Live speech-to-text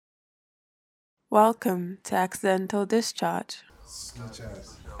Welcome to Accidental Discharge. Snitch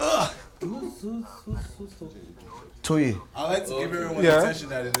ass. Toye. I like to give everyone the attention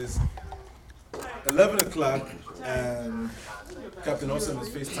that it is 11 o'clock and Captain Awesome is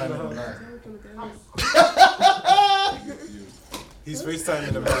FaceTiming the man. He's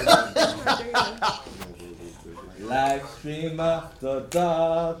FaceTiming the man. Live stream after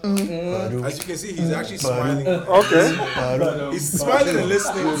dark. As you can see, he's actually smiling. Okay. He's smiling and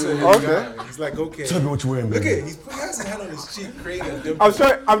listening to him. Okay. He's like, okay. Tell me what you're wearing, Look baby. at he has his hand on his cheek, creating a dimple.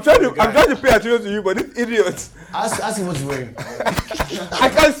 I'm trying to pay attention to you, but this idiot, Ask him what you're wearing. I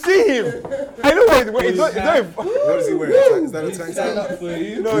can see him. I know what he's wearing. It's not What is he wearing? Is that a tank top? For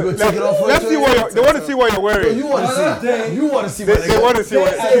you. no, You go take it off for let's it, see Toye? what they want to see what you're No, wearing. you want to see. You want to see. They want to see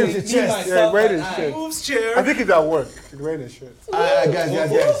what Say it with your chest. yeah, wearing his shirt. Moves chair. I think he's at work. He's wearing his shirt.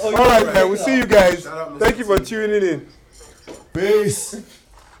 Guys. All right, man. We'll see you guys. Thank you for tuning in. Peace.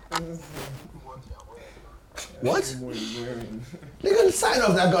 What? They're gonna sign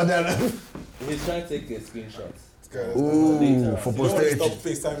off that goddamn. He's trying to take a screenshot. Ooh, for You don't want to stop posterity.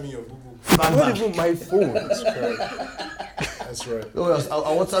 FaceTiming your boo boo. Bang, Not bang. even my phone. That's right. No, I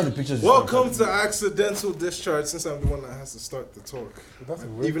want to have the pictures. Welcome to Accidental Discharge, since I'm the one that has to start the talk. That's a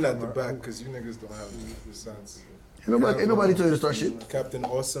weird Even at the camera. back, because you niggas don't have the sense. Ain't nobody told you to start shit. Captain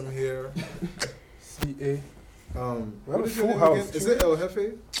Awesome here. CA. What is your Full name house. again? Is it El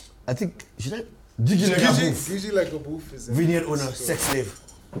Jefe? I think should I? Gigi like a booth. Gigi like a booth is in. Vineyard owner, So- sex slave,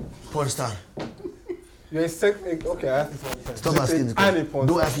 porn star. You're a sex. Okay, I asked this one time. Stop asking the And a questions. porn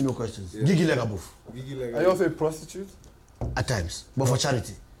Don't star. ask me no questions. Yeah. Gigi like a booth. Gigi like Are you also a prostitute? At times, but for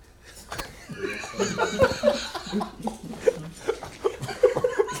charity.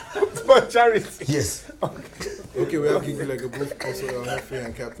 For charity. Yes. Okay, we have Gigi like a booth, also El Jefe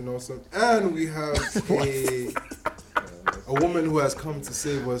and Captain Awesome. And we have a woman who has come to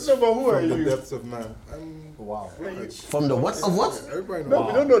save us No, but who are from the you? depths of man. From the what of what? Everybody knows. No,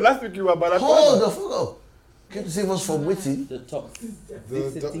 we don't know. Last week you were about Hold the fuck up. Came to save us from waiting. The top.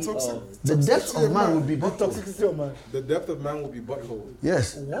 toxic- The depth of man will be bottom. toxicity of man. The depth of man will be butthole.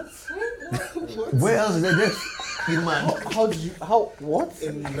 Yes. What? Where else is the depth in man? What?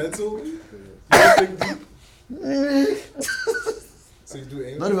 In mental, so you do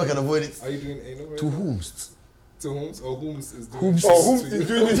anal? Not if I can avoid it. Are you doing anal right To now? whom? To whom? Or whom is doing Whom's- Oh, who is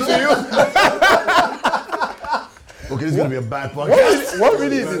doing this to you? Okay, this is gonna be a bad podcast. What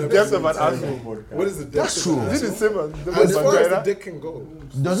really is the depth of an asshole? What is the depth That's of true. an Is it the asshole? same as the As far as the vagina? dick can go.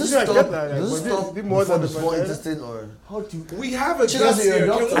 Does it Yeah, I stop? get that, Does but it stop is it more before than the the small vagina? intestine or? We have a Chillax, guest you're a here.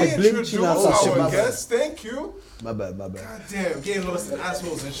 doctor. Can I we blame introduce Chillax. Oh, shit, my our bad. guest? Thank you. My bad. God damn, getting lost in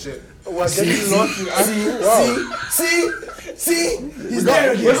assholes and shit. We're getting lost in See, he's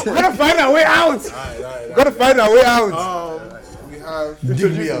there again. We're gonna find our way out. Alright. Gotta find our way out. We have.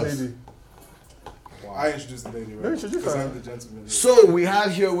 Dig me out. Lady. I introduced the lady, Let me right? introduce Because her. I'm the gentleman. So we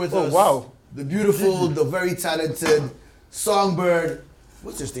have here with us wow. the beautiful, the very talented Songbird.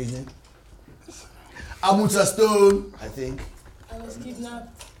 What's your stage name? Amuta Stone, I think. I was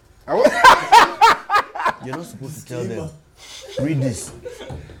kidnapped. You're not supposed to tell them. Read this.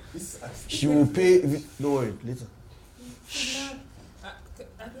 She will pay. Don't worry, later. Kidnapped.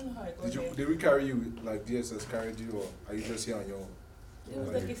 I don't know how I got here. Did we carry you like DSS carried you, or are you just here on your own? It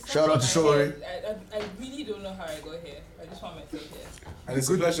was like a Shout out to slap on my Shori. head. I really don't know how I got here. I just found myself here. And it's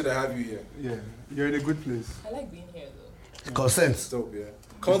a pleasure to have you here. Yeah, you're in a good place. I like being here though. Consent. It's dope, yeah.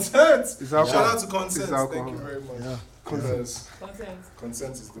 Consent! It's Shout alcohol. out to consent. It's alcohol. Thank you very much. Yeah. Because Consent.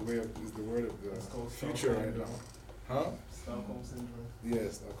 consent is the word of the future right now. Huh? Stockholm syndrome.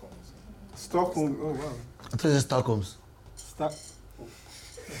 Yes, Stockholm. Stockholm. Oh wow. I thought it Stockholms. Stop.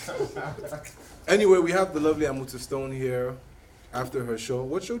 Anyway, we have the lovely Amuta Stone here after her show.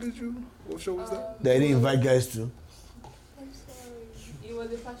 What show was that? They didn't invite guys to. I'm sorry. It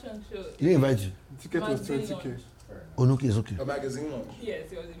was a fashion show. He didn't invite you. The ticket was Magazine 20k. launch. Oh, no, okay, it's okay. A magazine launch.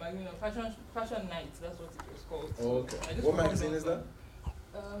 Yes, it was a magazine. Fashion night. That's what it was called. Oh, okay. I just What forgot magazine the is that?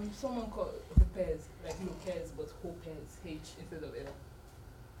 Someone called Hopez, like Lopez, but Hopez, H instead of L.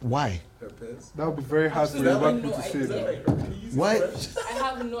 Why? Herpes. That would be very hard for Absolutely Yoruba no people to say idea. that. Why? I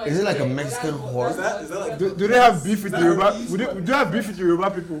have no idea. Is it like a Mexican That's whore? Is that like Do they have beef with the Yoruba? Do they have beef with the Yoruba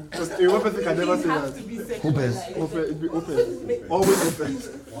people? Because a Yoruba person can never say that. Hopez. Open, it'd be open. Always open.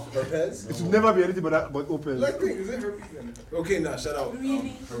 herpes? It should never be anything but open. Like, is it herpes? Okay, now shout out.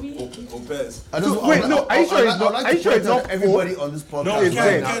 Really? Herpes. I just, So, wait, no, are you sure it's not? Are you sure it's not everybody on this podcast? No, It's we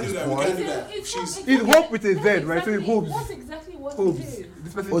can't dead. do that. We can't do that. She's It's hope with a Z, right? So it hopes. That's exactly what Hopes. it is.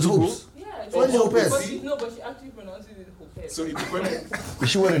 This person Oh, it's is hopes. Yeah. What is Hopez? No, but she actually pronounces it Hopez. head. So if you put it, Is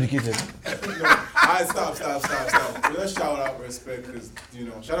she well educated? Alright, stop. We let's shout out respect because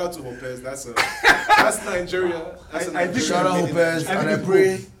shout out to Hopez. That's Nigeria. That's a Nigerian Shout out meeting. Hopez, and I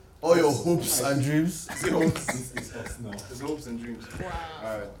pray all your hopes and dreams. It's hopes and dreams. Wow.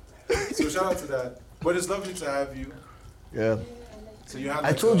 Alright. So shout out to that. But it's lovely to have you. Yeah. So you had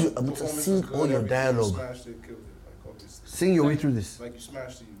I told you, I'm performance to sing was good, all your everything, dialogue. You smashed it, killed it, like obviously. Sing your way through this. Like you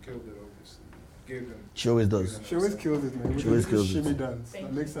smashed it, you killed it, obviously. You gave them. She always does. She always kills it, man. She always kills it. Shimmy dance.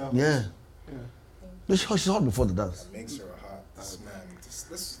 That makes her. Yeah. Yeah. No, she's hot before the dance. That makes her a hot. This man,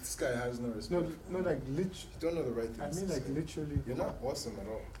 this guy has no respect. No, like literally. You don't know the right things. I mean, to like say. literally. You're not awesome at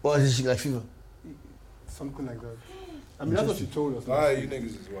all. Or is she like fever? Something like that. I mean, that's what she told us. You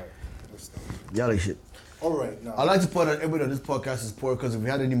niggas is white. Let's stop. Yeah, like shit. All right, now. I like to point out everybody on this podcast is poor because if we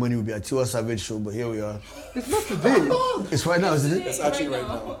had any money, we'd be a Tiwa Savage show, but here we are. It's not today. It's right now, isn't it? It's actually right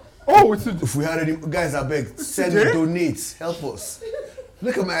now. Oh, it's today. If we had any, guys, I beg, send, today? donate, help us.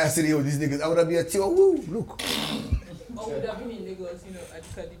 Look at my ass sitting here with these niggas. I would have been a Tiwa, woo, look. Or would have been in Lagos,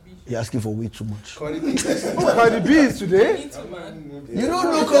 at Cardi B. You're asking for way too much. Cardi B. Oh, Cardi B is today? Me too, man. You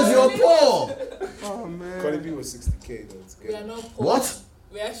don't know because you're poor. Oh, man. Cardi B was 60K though. It's We are good. not poor. What?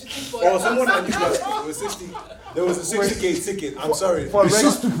 We are shooting for Oh, someone I knew that it was 60. There was a 60K ticket. I'm sorry. for It's reg-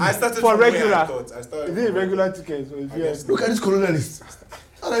 just- I started for from where regular. I thought. I started Is it a from- regular ticket? Or is I it guess Look at this colonialist.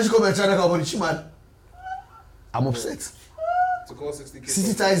 How does she come and China company? She mad. I'm upset. to call 60K.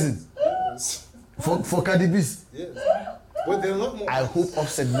 City Tyson Yes. for Cardi B's. Yes. But they're a lot more. I hope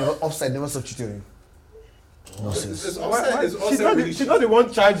Offside never substitute him. Nonsense. It's Why- offset. It's she's offset not, really she's not the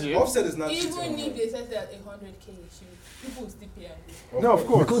one charging. Offset is not Even cheating. if they set it at 100K, people will still pay and go. No, of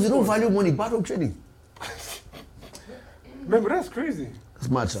course. Because they don't value money, bad on trading. Man, but that's crazy. It's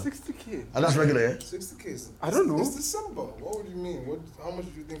mad, sir. 60K. And that's regular, yeah? 60K. I don't know. It's December. What do you mean? How much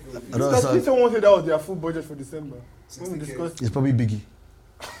do you think it would be? I don't Like, understand. someone said that was their full budget for December. When we 60K. discussed It's probably Biggie.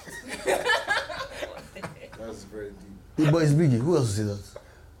 That's very deep. But it's Biggie. Who else will say that?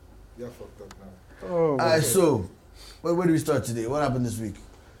 You're fucked up now. Oh, Alright, so where do we start today? What happened this week?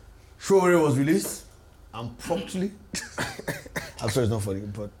 Showreel was released and promptly. I'm sorry, it's not funny,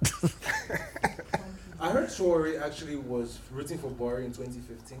 but I heard Shawari actually was rooting for Buhari in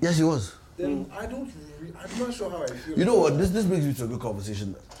 2015. yes, he was. Then I'm not sure how I feel. You know what? This brings me to a good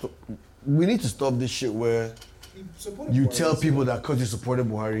conversation. So, we need to stop this shit where He supported you Buhari, tell so- people that because you supported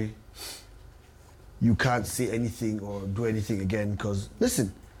Buhari, you can't say anything or do anything again. Because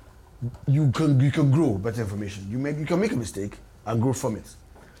listen, you can grow better information. You can make a mistake and grow from it.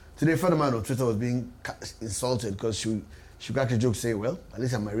 Today, a friend of mine on Twitter was being insulted because she cracked a joke saying, "Well, at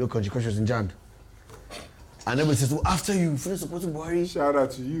least I'm my real country because she was in Jand." And everybody says, "Well, after you finish supporting Buhari, shout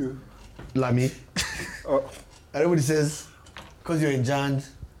out to you. Lami." Oh, And everybody says, because you're in Jand,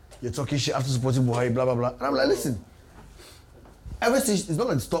 you're talking shit after supporting Buhari, blah, blah, blah. And I'm like, listen, ever since, it's not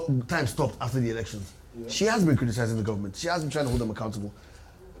like time stopped after the elections. Yeah. She has been criticizing the government. She has been trying to hold them accountable.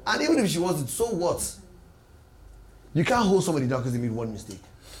 And even if she wasn't, so what? You can't hold somebody down because they made one mistake.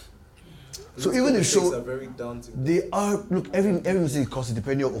 So even if mistakes are very daunting. they are, look, every mistake costs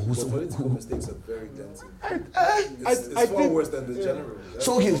depending on who's... Political mistakes are very daunting. I It's far think- worse than the general.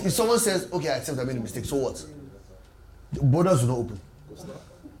 So okay, if someone says, okay, I accept I made a mistake, so what? The borders will not open.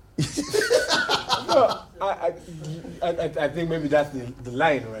 no, I think maybe that's the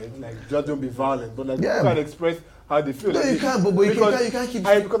line, right? Like, just don't be violent, but like, Yeah. you can express how they feel. No, like, you can't, but you can't keep...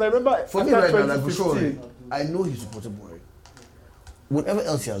 because I remember For me after right now, like for sure, 2015, I know he supported Buhari. Whatever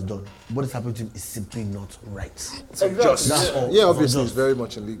else he has done, what has happened to him is simply not right. exactly. That's all. Yeah, obviously, Just. it's very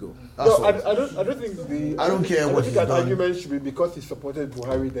much illegal. That's No, all. I don't think the. I don't care what think he's an done. argument should be because he supported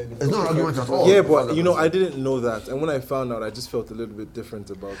Buhari. Then It's not an argument at all. Yeah, but I didn't know that, and when I found out, I just felt a little bit different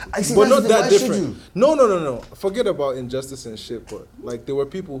about it. I see, but that's not the that thing, why should different. you? No. Forget about injustice and shit. But like, there were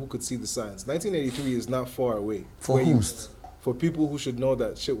people who could see the signs. 1983 is not far away. For where you- whom? For people who should know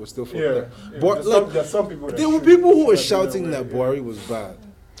that shit was still fucked Yeah, up. yeah. But There's some people. That there were should- people who were should shouting know that where, Buhari was bad.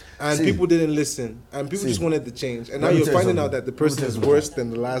 And See. people didn't listen. And people See. just wanted to change. And Let now me you're tell you finding out something. that the Let me person tell is you worse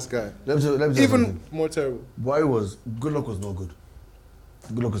than the last guy. Let me tell you Even something. more terrible. Buhari good luck was not good.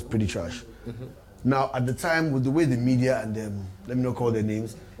 Good luck was pretty trash. Now, at the time, with the way the media and them, let me not call their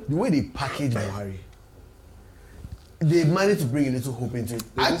names, the way they packaged Buhari, they managed to bring a little hope into it.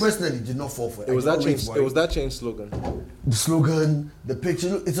 I personally did not fall for it. It was I that did not change. rate It was Buhari. that change slogan. The slogan, the picture,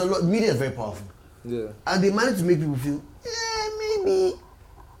 look, it's a lot. Media is very powerful. Yeah. And they managed to make people feel, maybe.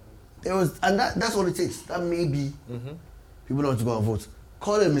 It was, and that's all it takes. That maybe people don't want to go and vote.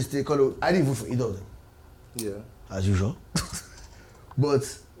 Call it a mistake. I didn't vote for either of them, Yeah. as usual.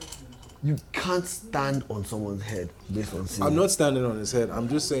 But you can't stand on someone's head based on seeing. I'm not standing on his head. I'm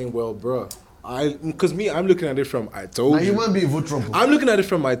just saying, well, bruh, Because I'm looking at it from I told Now you. you might be vote Trump. I'm looking at it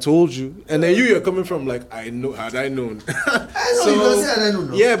from I told you, and then you're coming from like I know. Had I known? I know, you can say I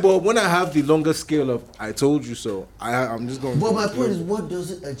don't know. Yeah, but when I have the longer scale of I told you so, I'm just going. But my point is, what does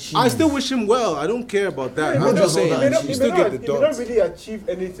it achieve? I still wish him well. I don't care about that. What I'm just does all saying, that you achieve? still get the It may not dots. really achieve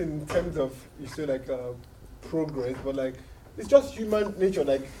anything in terms of, you say, like, progress, but like, it's just human nature.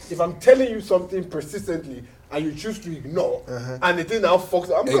 Like, if I'm telling you something persistently and you choose to ignore, and the thing now fucks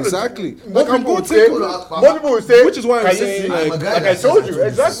up, Exactly. More Like, I'm people will going say, to- more people will say, Which is why I'm "Can you saying, see?" like- I'm a guy like I that told says you, I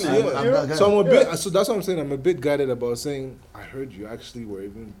exactly. I'm you that know? guy. So I'm a Yeah. bit. So that's what I'm saying. I'm a bit guided about saying I heard you actually were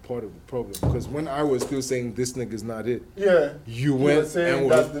even part of the problem because when I was still saying this nigga's not it, Yeah. you were went saying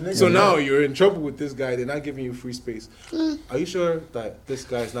and that's the nigga. so now you're in trouble with this guy. They're not giving you free space. Are you sure that this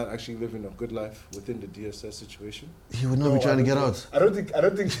guy is not actually living a good life within the DSS situation? He would not be trying to get out. I don't think.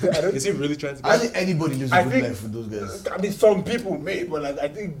 Is he really trying to I get think anybody lives I a good think- life with those guys. I mean, some people may, but like, I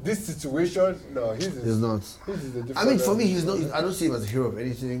think this situation, no, He's his not. is a different I mean, for me, level. he's not. I don't see him as a hero of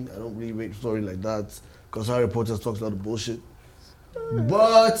anything. I don't really rate story like that because Harry Potter talks a lot of bullshit.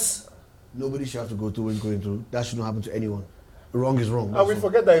 But nobody should have to go through what he's going through. That shouldn't happen to anyone. Wrong is wrong. And we that's all.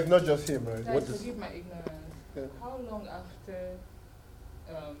 forget that it's not just him, right? Guys, forgive my ignorance. Yeah. How long after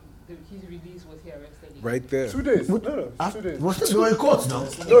his release was he arrested? right there? 2 days. What? No, Ah, 2 days. What's this? You're in court now.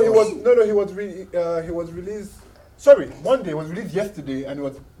 No, he was released. Sorry, Monday. He was released yesterday, and he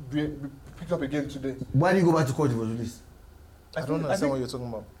was picked up again today. Why did you go back to court if he was released? I don't understand what you're talking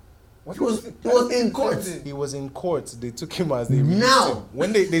about. He was in court. He was in court. They took him as they released Now. him.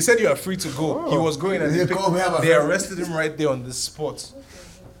 When they said you are free to go, he was going and They they, called me, have a they friend. arrested him right there on the spot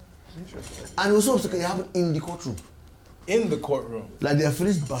And it was supposed to happen in the courtroom. in the courtroom. Like they are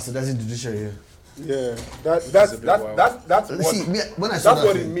finished bastardizing judiciary here. Yeah, That's that's a bit that's wild. that's what. See, me, when I saw That's that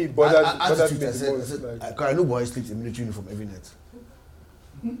what thing, it means, bothered- I bothered tweeted, me I the said, most, like- I know boy sleeps in military uniform every night.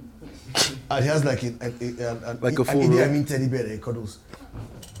 And he has like Like a an full Idi robe. Amin teddy bear that he cuddles.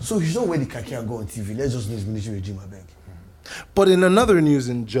 So he's not wear the khaki and go on TV. Let's just know his military regime, I beg. But in another news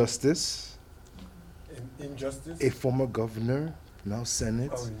injustice, Injustice. a former governor, now Senate,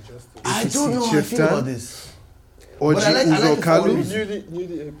 Oh, injustice. I APC don't know how I feel chieftain, about this. Orji But I like Uzo the Kalu, following.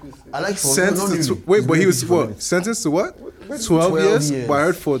 Newly APC. I like for sentenced not to really. wait, He's but he been was APC for what? minutes. Sentenced to what? 12 12 years? years. But I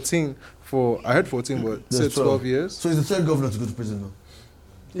heard 14 for. I heard 14, but There's said 12 years. So he's the third governor to go to prison now.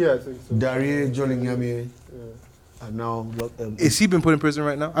 Yeah, I think so. Darie, Jolin Yami, Yeah. and now. Is he been put in prison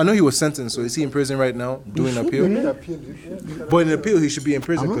right now? I know he was sentenced, so is he in prison right now doing should appeal? be. He appealed it, yeah. But in appeal, he should be in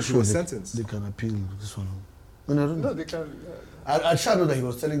prison I'm not because he sure was they, sentenced. they can appeal this one. No, I don't know. No, they can. I tried to know that he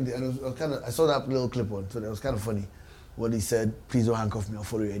was telling the, and it was kind of, I saw that little clip on, so that was kind of funny. When he said, "Please don't handcuff me, I'll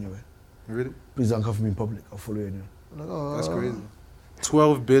follow you anywhere. Really? Please don't handcuff me in public, I'll follow you anywhere." I'm like, oh, That's crazy.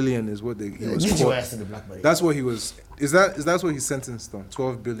 12 billion is what he was Get your caught. ass in the black body. That's what he was. Is that what he's sentenced on?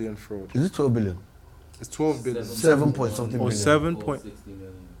 12 billion fraud. Is it 12 billion? It's 12 billion. 7 point something Or billion. 7 point. 60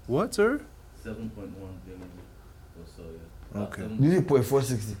 million. What, sir? 7.1 billion or so, yeah. Okay. You need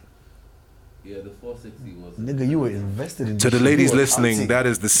 0.460. Yeah, the 460 was. Nigga, you were invested in To this the shit. ladies You were listening, outing. that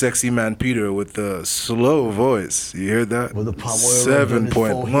is the sexy man Peter with the slow voice. You hear that? With the palm oil rubbed on his 7.1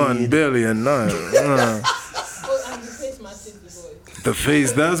 forehead. billion. No. Oh, and the face matches the voice. The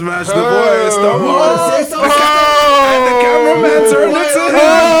face does match the voice. The Oh, say something. and the cameraman turned it to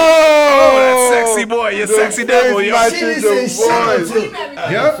oh, that sexy boy, you sexy devil, yo. match- She didn't The say shit voice. until-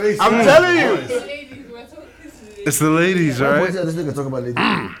 Yeah, Face. I'm telling you. Ladies, we're talking to it's the ladies, Why right? point at this nigga talk about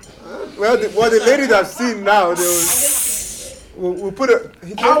ladies? Well, the ladies I've seen now, we'll put a.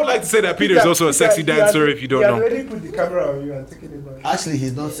 I would like to say that Peter is also a sexy dancer if you don't know. He already put the camera on you and taking it back. Actually,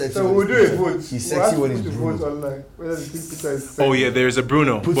 he's not sexy. So when we'll he's do a Peter. vote. He's We'll sexy ask when people he's to Bruno. vote online whether they think Peter is sexy. Oh yeah, there's a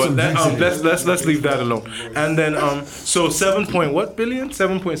Bruno. Put But some that, drinks in it. let's leave that alone. And then so 7 point what billion?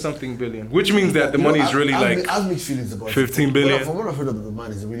 7 point something billion. Which means that the You know, money is really I've like I have mixed feelings about it. 15 billion. From what I've heard of the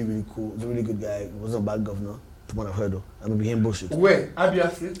man, he's a really, really cool, he's a really good guy. He wasn't a bad governor, from what I've heard of. I maybe he ain't bullshit. Where?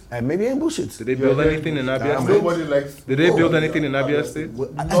 Abia State? And maybe he ain't bullshit. Did they build anything in Abia State? Nobody likes. Did they build Oh, anything in Abia State? Well,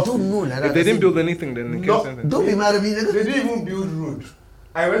 I don't know. Like If they didn't build anything, then they No. can't say Don't be mad at me, They nigga. didn't even build road.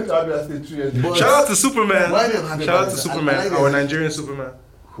 I went to Abia State 2 years ago. But- Shout out to Superman. Why them happy Shout out about to this? Superman, I like our this. Nigerian Superman.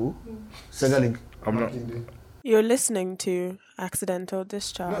 Who? Segalink. I'm not. Makinde. You're listening to Accidental No,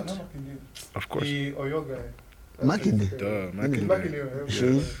 Discharge. not Makinde. Of course. The Oyo guy. Makinde. Duh, Makinde. Makinde.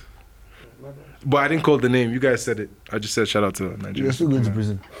 She? But I didn't call the name. You guys said it. I just said shout out to You're Nigeria. still going to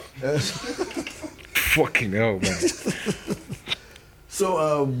prison. Fucking hell, man.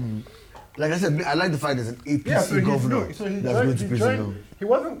 So, like I said, I like the fact there's an APC Yeah, so governor he that's going to prison now. He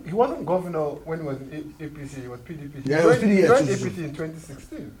wasn't governor when he was in APC. He was PDP. Yeah, he was PDP, He joined yeah, APC in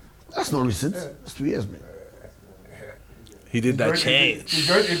 2016. That's not recent. Yeah. That's 2 years, man. He did that change. He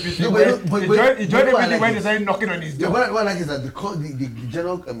joined APC. No, but He joined what I APC like when they is- started knocking on his Yeah, door. what I like is that the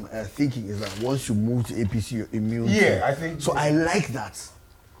general thinking is that once you move to APC, you're immune. Yeah, I think. So I like that.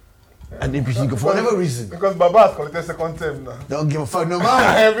 And APC, for whatever reason, Because Baba has collected second term now. they don't give a fuck no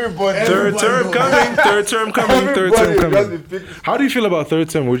matter. Everybody. Third term coming. Third term coming. Third term Everybody coming. just be picked. How do you feel about third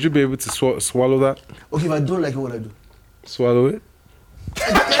term? Would you be able to swallow that? Okay, if I don't like it, what I do? Swallow it?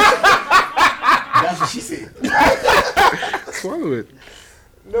 That's what she said. Swallow it.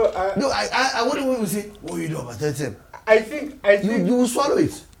 No, I wouldn't want to say, what you do about third term? I think You will swallow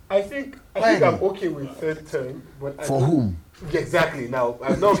it. I think Why I'm do? okay with third term, but I For don't- whom? Yeah, exactly. Now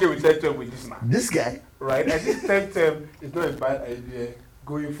I'm not okay with third term with this man, This guy. right? I think third term is not a bad idea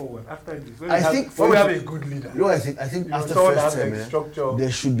going forward after this. When I we have, think when we for- have a good leader, You know what I think? I think you know, after someone that first has term, like structure.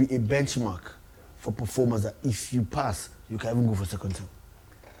 there should be a benchmark for performers that if you pass, you can even go for second term.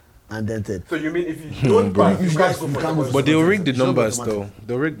 And then third. So you mean if you don't bro. pass, You you guys- can't you go for can't go second for But they'll rig the It's not numbers automatic. though.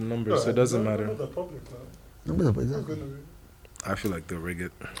 They'll rig the numbers, so it doesn't matter. Not the public now. No, but It's exactly. gonna be- I feel like they'll rig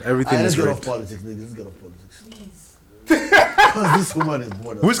it. Everything Let's is get off rigged. politics, nigga. Let's get off politics. Because this woman is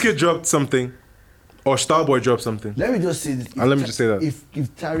bored. of- Wizkid dropped something, or Starboy dropped something. Let me just say this. And let me just say that.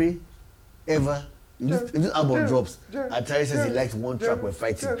 If Tari ever, if this album drops, and Tari says he likes one track, we're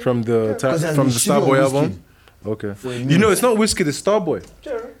fighting. From the Because it has from been the shitty on Starboy Wizkid album. Okay. for a You know, minute. it's not Wizkid, it's Starboy.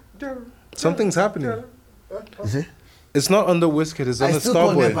 Jerry, Something's happening. You see? It's not under Wizkid, it's I under still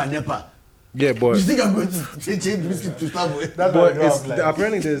call Starboy. Nepa. Yeah, but You think I'm going to change Whiskey to Starboy? That's but what I it's have, like.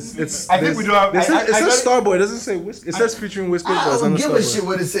 apparently there's it's. I think there's- we do have- It says, I it says don't- Starboy. It doesn't say Wizkid. It says featuring Wizkid, but I it's don't under give a shit Starboy.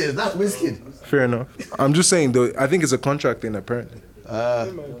 what it says. That's Whiskey. Fair enough. I'm just saying though. I think it's a contract thing apparently.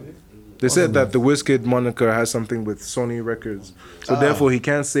 It might be. They said that the Wizkid moniker has something with Sony Records, so therefore he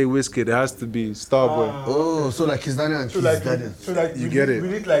can't say Wizkid. It has to be Starboy. Oh, so like Kiss Daniel and So Kiss like, Daniel. You get it. We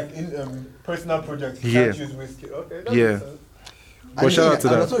need like in personal projects. You Yeah. can't use whiskey. Okay, that Yeah. makes sense. Well, shout out to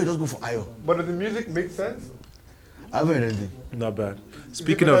I that. thought you just go for Ayo. But does the music make sense? I haven't heard anything. Not bad.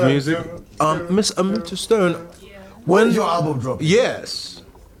 Speaking better of than music, Jerry? Miss Amita Stern. When is your album dropping? Yes.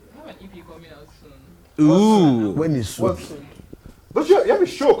 I have an EP coming out soon. Ooh. When is soon? What's soon? Don't you have a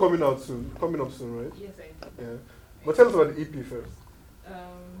show coming up soon, right? Yes, I do. Yeah. But tell us about the EP first.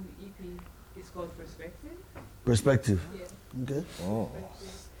 The EP is called Perspective. Perspective. Yeah. Okay. Oh. Perspective.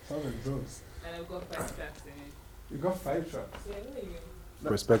 Sounds like drugs. And I've got 5 tracks in it. You got 5 tracks. Yeah, there you go.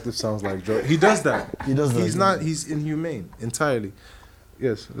 Perspective sounds like Joe. He does that. He does that. He's not. He's inhumane entirely.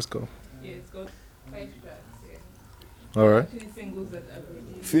 Yes. Let's go. Yeah, it's got 5 tracks. Yeah. All right. Actually, singles that I've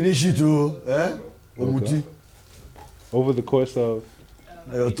released. Finish it, too. Eh? Omuti. Over the course of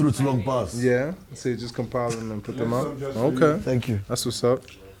Through its long pass. yeah, so you just compile them and put them Yes, out. I'm just Okay, Thank you. that's what's up.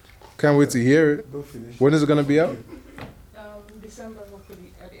 Can't wait to hear it. Don't finish. When is it gonna be out? December,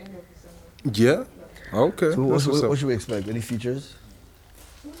 hopefully, at the end of December. Yeah. Okay. So That's what's what up. should we expect? Any features?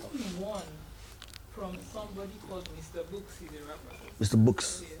 Only one from somebody called Mr. Books, he's a rapper. Mr.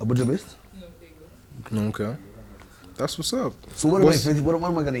 Books. Abuja based? No, there you go. Okay. That's what's up. So what am I What's- expecting? What am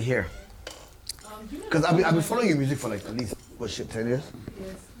I going to hear? Do you know Because that I've been song following your music for like at least, 10 years?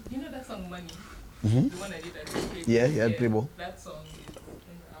 Yes. Do you know that song Money? Mhm. The one I did at Playboy. Yeah, Playboy. That song is in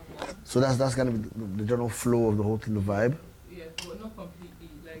the album. So that's going to be the general flow of the whole thing, the vibe. Yeah, but not completely.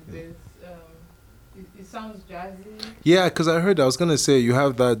 Like there's, it sounds jazzy. Yeah, because I heard. I was gonna say you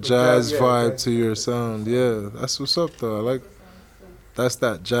have that jazz yeah, vibe jazz. to your sound. Yeah, that's what's up though. I like. That's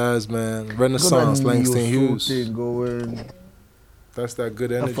that jazz, man. Renaissance, Got that Langston neo-soul Hughes. thing going. That's that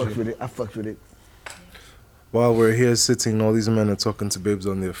good I fucked energy. with it. I fucked with it. While we're here sitting, all these men are talking to babes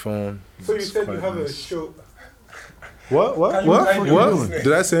on their phone. So you It's said you quite have a nice. show. What? What? Can you- What? can you What? do it?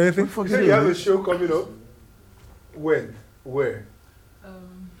 Did I say anything? Fuck You said you have a show coming up. When? Where?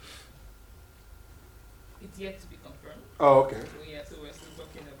 It's yet to be confirmed. Oh, okay. So yeah, so we're still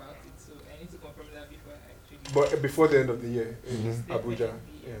talking about it. So I need to confirm that before I actually. But before the end of the year in Mm-hmm. Abuja.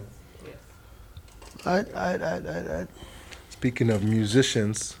 Definitely, Yeah. Yes. Alright. Speaking of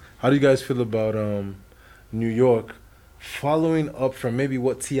musicians, how do you guys feel about New York following up from maybe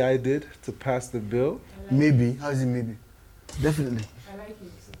what T.I. did to pass the bill? Maybe. How is it maybe? Definitely. I like it.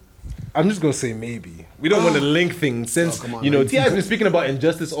 I'm just gonna say maybe. We don't want to link things since Oh, come on, you know man. T.I. has been speaking about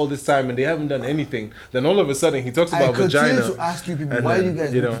injustice all this time and they haven't done anything. Then all of a sudden he talks I about continue vagina to ask you people, and why do then, you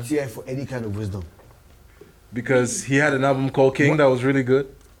guys you look know. to TI for any kind of wisdom? because he had an album called King that was really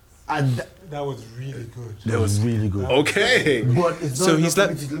good. And That was really good. that was really good. Okay. But it's not So enough he's for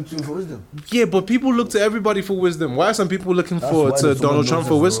like- me to look to him for wisdom. Yeah, but people look to everybody for wisdom. Why are some people looking That's forward why to there's so Donald much Trump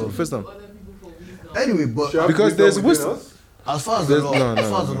for nonsense wisdom? Other people for wisdom. Anyway, but Should I Because put there's it between wisdom. us? as far as There's- the law, no, as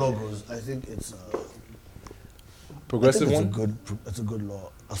far as no. the law goes, I think it's Progressive I think one? it's a good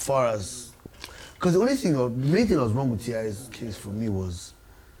law. As far as Because the main thing that was wrong with T.I.'s case for me was,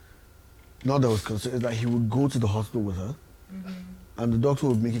 not that I was concerned, is that he would go to the hospital with her, and the doctor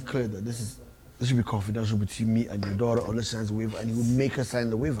would make it clear that this should be confidential between me and your daughter unless she signs a waiver, and he would make her sign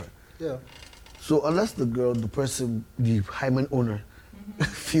the waiver. Yeah. So unless the hymen owner,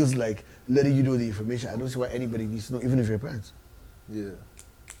 feels like letting you know the information, I don't see why anybody needs to know, even if you're parents. Yeah.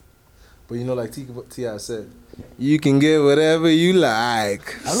 But you know, like T.I. said, you can get whatever you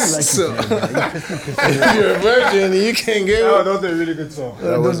like. I don't like so, it. if you're a virgin, you can get That was a really good song.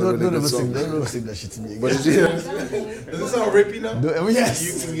 That was a really good Don't song. ever sing that shit to me. But Does this sound rapey now? Yes.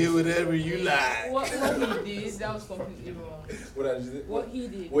 You can get whatever you like. What he did, that was completely wrong. What I just did? What he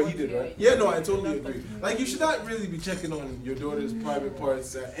did. What he did, right? Yeah, no, I totally agree. Like, you should not really be checking on your daughter's private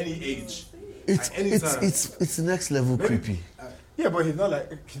parts at any age. At any time. It's the next level creepy. Yeah, but he's not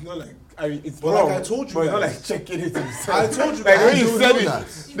like I mean, it's But wrong. like I told you but he's not guys. like checking it himself. I told you like the way guys. he don't said know it.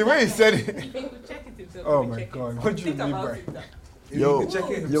 that. The way he said it. He could check it himself. Oh he my check it. God, what do you Think mean about by- it, that. If Yo, he could check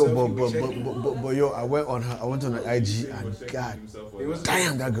it himself, he would check it. but yo, I went on her IG and God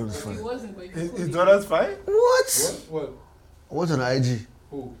damn, that girl is He funny. wasn't, but he His could. daughter's fine? What? What? I went on her IG,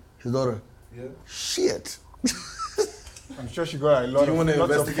 Who? his daughter. Yeah. Shit. I'm sure she got a lot Do you of wanna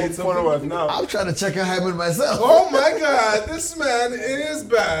lots investigate of something? followers now. I'm trying to check her hymen myself. Oh my God, this man is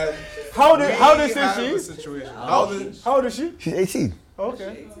bad. How old We is have a she? situation. How old? How old is she? She's 18.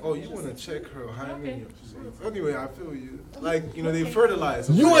 Okay. Oh, you want to check her hymen? Anyway, I feel you. Like, you know, they fertilize.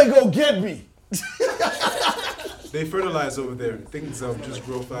 You ain't gonna get me. They fertilize over there. Things just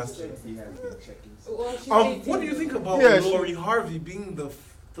grow faster. Well, she's What do you think about Yeah, Lori Harvey being the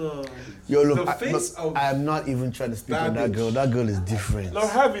Yo, look, the face of I'm not even trying to speak on bad that bitch? girl. That girl is different. Laura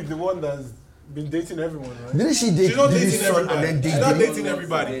Harvey is the one that's been dating everyone, right? Didn't she date She's not Diddy's dating son and everybody. then She's date not Diddy? dating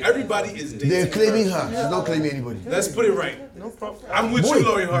everybody. Everybody is dating. They're claiming her. She's not claiming anybody. Let's put it right. No problem. I'm with Boy, you,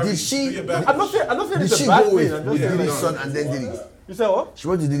 Lori Harvey. did she- Be a bad I'm bitch. not saying Did it's she a bad go with thing. I'm just saying Diddy's like, son and then Diddy? you said what? She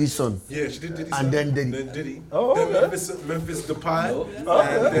went to Diddy's son. Yeah, she did Diddy. And then Diddy. Then Diddy. Oh, Then okay. Memphis Depay. Oh,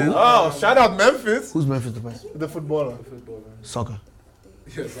 And then, oh, shout out Memphis. Who's Memphis Depay? The footballer. Soccer.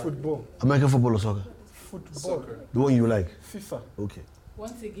 Yes, Football. American football or soccer? Football. soccer. The one you like? FIFA. Okay.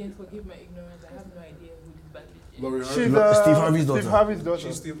 Once again, forgive my ignorance. I have no idea who this bad bitch is. Lori She's Harvey. Steve Harvey's daughter. Steve Harvey's daughter.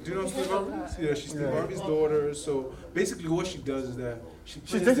 She's Steve. Do you know Steve Harvey? Yeah, she's Steve Harvey's daughter. So basically, what she does is that she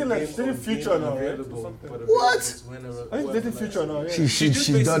plays dating the like- game she's dating of Future being now, right? available, Or something. but What? available whenever- I think dating Future now, yeah.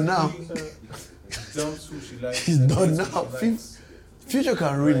 She's done now. basically dumps who she likes. She's and done dates who now. she likes. Future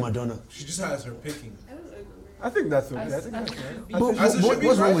can ruin Madonna. She just has her picking. I think that's okay. I think that's right. But As it should be,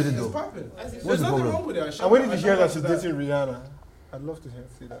 what's wrong right? with it It's though? popping. As if- There's What's the nothing problem? wrong with it. And when did you hear that she's dating Rihanna? I'd love to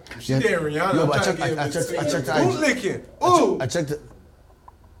see that. She dating Rihanna. Yo, I'm but I trying to checked- get I him checked- to- I checked Who's IG. licking? Oh, I checked it.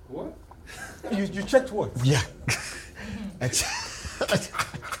 what? You checked what? Yeah.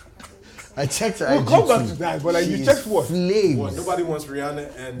 I checked her We'll IG come back too. to that, but like you She checked is what? flames. What? Nobody wants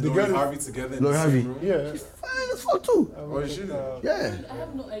Rihanna and The Lori girl- Harvey together in Lori the Harvey. same room. Yeah. Fine as fuck too. Oh, is she? Yeah. I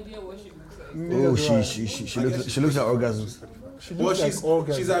have no idea what she looks like. Neither Oh, do I. she looks at orgasms. She Well, looks like she's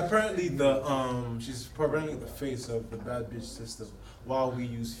orgasm. apparently the face of the bad bitch system, while we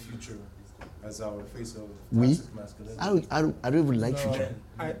use Future as our face of We? toxic masculinity. I don't even like Future.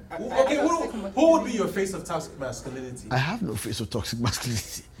 Okay, who would be your face of toxic masculinity? I have no face of toxic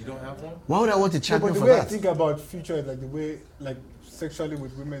masculinity. You don't have one? Why would I want to Yeah, but champion the for way I that? think about Future is like the way, like sexually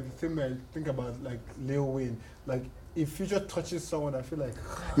with women, the same way I think about like Lil Wayne. Like if Future touches someone, I feel like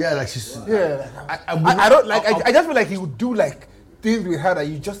Yeah, like she's yeah. I I don't like. I just feel like he would do like things with her that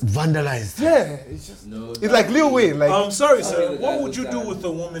you just vandalized. yeah. It's just No, it's like Lil Wayne. Like I'm sorry, sir. Oh, What would you that do was with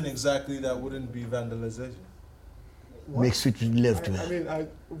a woman exactly that wouldn't be vandalization? what? Make sweet love to I her. mean,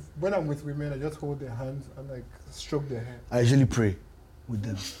 when I'm with women, I just hold their hands and like stroke their hair. I usually pray with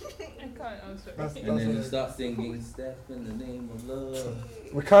them. I can't answer. That's And then you what start singing Steph in the name of love.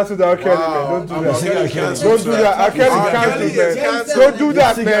 we cancel the R. Kelly, man. Don't do I'm that. not getting canceled. Don't do that. R. Kelly R. cancelled, Kelly is man. canceled. Don't do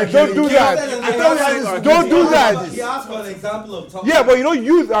that, man. Don't do that. Don't do that. He asked for an example of toxic. Yeah, but you don't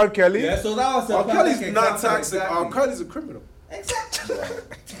use R. Kelly. Yeah, so that was a R. Kelly's perfect not example, toxic. exactly. R. Kelly's a criminal. Exactly.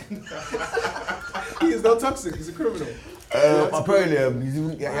 He is not toxic. He's a criminal.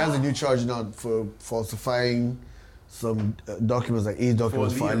 Apparently, he has a new charge now for falsifying some documents, like age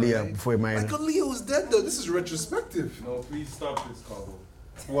documents for Aaliyah, Aaliyah right? before he married Michael her. Leo was dead though. This is retrospective. No, please stop this, Cabo.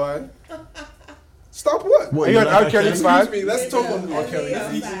 Why? Stop what? What, Are you an R. Kelly Excuse fan? me. Let's talk on R. Kelly.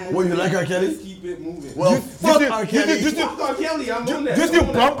 What, you like R. Let's Kelly? keep it moving. Well, You- fuck you- R. you- Kelly. you- Fuck R. Kelly, I'm on that. Just you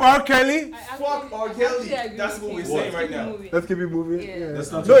bump R. Kelly? Fuck R. Kelly. That's what we're saying right now. Let's keep it moving. Yeah. Yeah.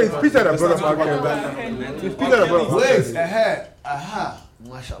 Let's not No, talk it's about Peter that. that Let's brought not up talk R. about Kelly. that. It's Peter that brought up R. Wait, Kelly. aha,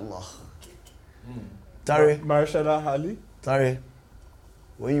 mashallah. Tari, Marshala Ali. Tari,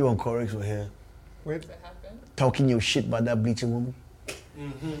 when you and Corix were here, Wait. That happened. Talking your shit about that bleaching woman.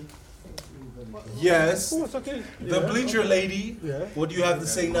 Yes. Who was talking? The bleacher lady. Yeah. What do you have to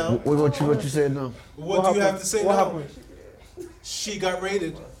say now? What you said now? What do you have to say What now? happened? She got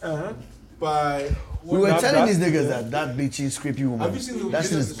raided Uh-huh. by. We were Not telling that. these niggas that bleaching, scrapey woman, Have you seen the that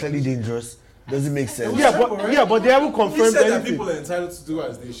shit videos? is clearly dangerous. Doesn't make sense. Yeah, but they haven't He confirmed said that anything. people are entitled to do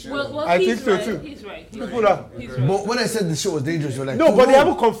as they should. Well, I he's think so right. too. He's right. He's People right. are. He's right. But when I said the shit was dangerous, you're like, No, but they "Oh."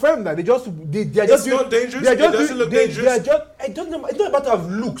 haven't confirmed that. They are It's just not dangerous. They are It just doesn't look they are dangerous. just. It's not a matter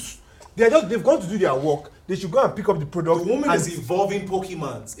of looks. They've gone to do their work. They should go and pick up the product. The woman and is evolving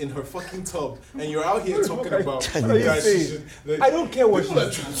Pokemons in her fucking tub, and you're out here talking about. What are you guys, she saying? should- I don't care what People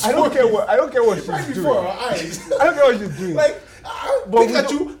are she's. I don't care what she's right doing. before our eyes. I don't care what she's doing. Like But we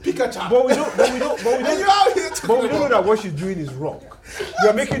Pikachu. But we don't. And you're out here But talking we don't know about. that what she's doing is wrong. You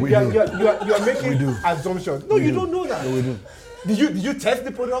are making We you are do. making assumptions. No, you don't know that. No, we do. Did you test the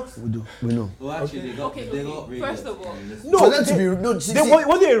products? We do. We know. Well, actually, they got Okay. raided. First of all, No. For them to be no, see, They see,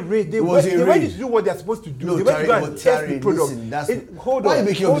 when they raid, they was went a they raid. went to do what they're supposed to do. No, They went to go Tari, and but test the Tari, product. listen, that's- Hold why on, are you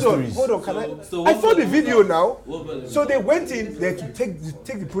making up hold the on, stories? hold on. Can So I what saw the about- video now. what about- So they went in there to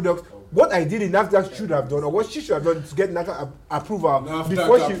take the product. What I did in NAFDAC should have done, or what she should have done to get NAFDAC approval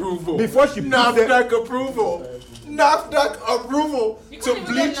before she put them. NAFDAC approval. NAFDAC approval You to can't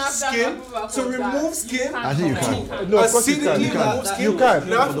even bleach get NAFDAC skin, approval to for remove that. skin, I think you can. No, of course you can. acidity You can. remove skin. You can.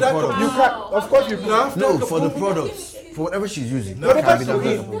 NAFDAC product. You approval. can. Of course you can. NAFDAC No, for the approval. products, for whatever she's using. No, it can that's be done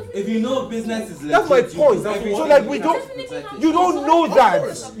okay. by the- If you know business is legit, That's my you point. deserve So what like you we have don't. to protect it. You don't know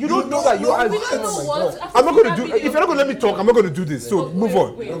that. You don't know that. You are. We don't know what. I'm not going to do. If you're not going to let me talk, I'm not going to do this. So move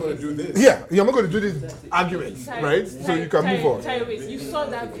on. I'm gonna do this. Yeah, I'm not going to do this argument, right? So you can move on. Tyrese, you saw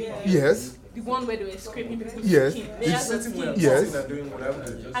that video. Yes. The one where they were scraping people's Yes. skin. Layers of skin. Yes. They're doing whatever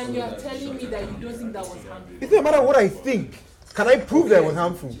they just- And you are telling me that you don't think that was harmful. It doesn't matter what I think. Can I prove that it was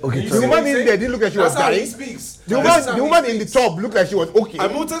harmful? Okay, The woman in there didn't look like she was That's how he dying. speaks. The This woman, is how the he woman in the speaks. top looked like she was okay.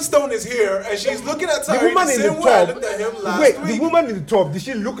 Amuta Stone is here, and she's looking at The Tyree woman the in same the way I top. looked at him last Wait, week. the woman in the top, did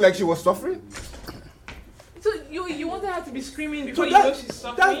she look like she was suffering? So you wanted her to be screaming So before you know she's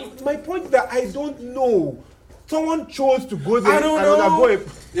suffering? that's my point. That I don't know. Someone chose to go there I don't and know. avoid.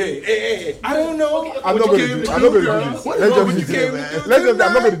 Hey, I don't know. Okay, I'm what not you going to came do. to I'm not going to girl. do this. What Let's what just you do came this. to do Let's just. I'm not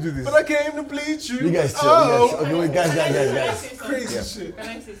tonight? going to do this. But I came to bleach you. You guys chill. Oh, You guys, okay, wait, guys. Can I say something? crazy shit. Can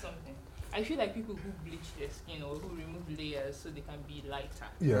I say something? I feel like people who bleach their skin or who remove layers so they can be lighter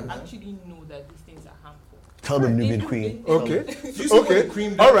Yeah. actually know that these things are harmful. Tell them They Nubian do- queen. they- Okay. You see what Okay. the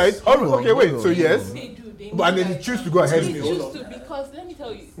cream All does? right. Hold on, Okay. Wait. hold So on. yes. They do. They But and know then that- you choose to go ahead They with choose it. to because let me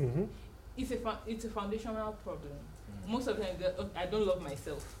tell you, Mhm. it's a foundational problem. Most of the time, I don't love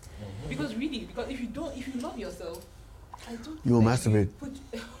myself because if you love yourself, I don't. You will think masturbate.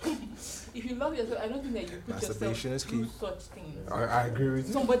 If you love yourself, I don't think that you put yourself Masturbation is through key. such things. I agree with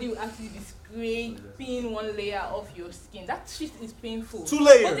you. Somebody will actually be scraping one layer off your skin. That shit is painful. 2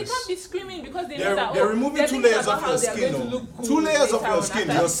 layers. But they can't be screaming because they know that They're removing they're 2 thinking layers about off how your they are skin. going to though. look good 2 layers of later your on skin.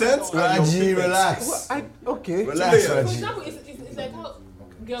 after Your the scent season. and your Raji, pigments. relax. Okay. Relax, For Raji. example, it's like how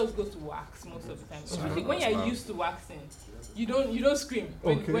girls go to wax most of the time. Especially when you're used to waxing, you don't scream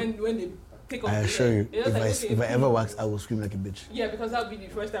Okay. when they take off. I the assure hair. you, They're just like, okay, if I ever wax, I will scream like a bitch. yeah, because that'll be the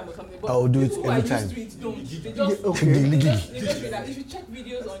first time or something. But I will do it people who every are time. used to it don't. They just, Okay. they just do that. If you check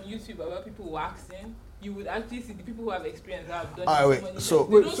videos on YouTube about people waxing, you would actually see the people who have experience that have done Alright, it wait, many so- times.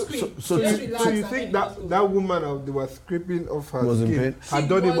 They Wait, don't so scream. so They you, just so relax you and think then just go. that woman they was scraping off her Was in skin pain? had She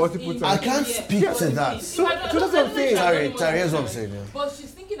done it was multiple in times? I can't pain, speak she was to in that. pain. So- I don't- so that's I what I'm don't know saying. if Sorry, she's done it Tari, here's what I'm multiple saying, times. yeah. But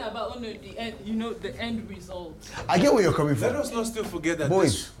she's thinking about the end, the end result. I get where you're coming Let from. us not still forget that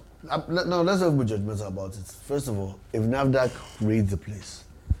Boys, no, let's not be judgmental about it. First of all, if NAFDAC raids the place,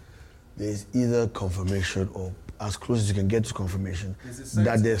 there's either confirmation or as close as you can get to confirmation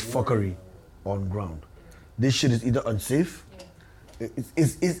that there's fuckery on ground. This shit is either unsafe,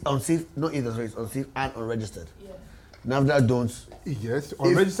 it's unsafe, not either, sorry, it's unsafe and unregistered. Yeah. NAFDAC don't. Yes,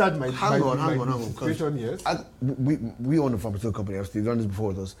 unregistered might Hang on, be because situation, yes. we own a pharmaceutical company. They've done this before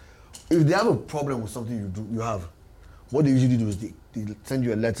with us. If they have a problem with something you have, what they usually do is they send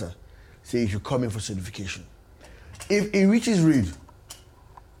you a letter, say if you come in for certification. If it reaches read,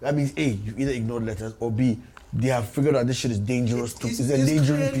 that means A, you either ignored letters, or B, they have figured out this shit is dangerous, it's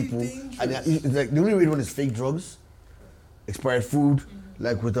endangering people. And it's like the only read one is fake drugs, expired food,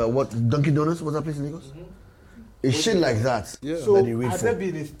 like with what Dunkin' Donuts, what's that place in Lagos? It's shit like that. So that they read has for. there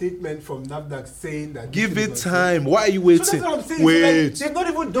been a statement from NAFDAC saying that Give this it is time. Why are you unsafe? So waiting? that's what I'm saying. Wait. So like, they've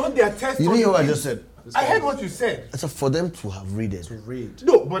not even done their test. You on know what I it. just said? I heard what you said. It's for them to have read it. Read.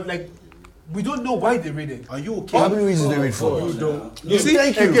 No, but like We don't know why they raided. Are you okay? How many reasons they raid for? You don't. You see,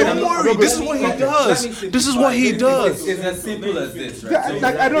 Thank you. Again, don't worry. This is what he does. This is what he does. It's as simple as this, right?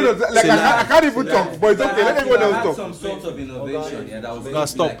 Like I don't know. Like I can't even talk. But it's okay. Let everyone else talk. Some sort of innovation, yeah, that was going Nah, to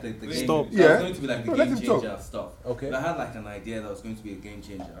be stop. like the game. Stop. That Yeah. was going to be like the No, let game him talk. changer stuff. Okay. But I had like an idea that was going to be a game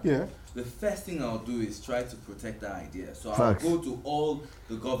changer. Yeah. The first thing I'll do is try to protect that idea. So Facts. I'll go to all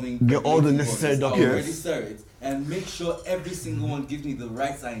the governing Get all the bodies, necessary I'll documents. register it and make sure every single one gives me the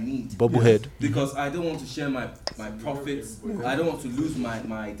rights I need. Bubblehead. Because I don't want to share my profits. I don't want to lose my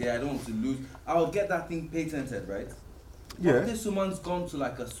idea. I don't want to lose. I'll get that thing patented, right? Yeah. What if someone's gone to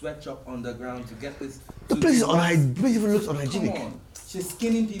like a sweatshop underground to get this? The place is unhygienic. The place even looks Come unhygienic. on. She's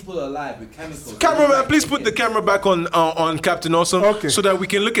skinning people alive with chemicals. Cameraman, please put the camera back on Captain Awesome, Okay. so that we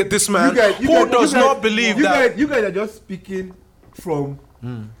can look at this man who you does guys- not believe you that. Guys, you guys are just speaking from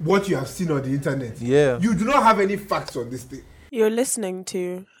what you have seen on the internet. Yeah. You do not have any facts on this thing. You're listening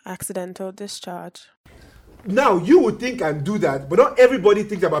to Accidental Discharge. Now you would think and do that, but not everybody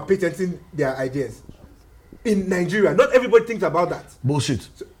thinks about patenting their ideas. In Nigeria, not everybody thinks about that. Bullshit.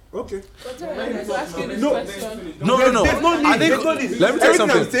 Okay. To ask you this No. question. No. There's no need. I think. There's no need. Let me tell you Everything I'm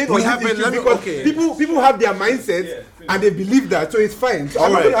something. saying We on have this been. issue Let me. because Okay. people have their mindset and they believe that, so it's fine. So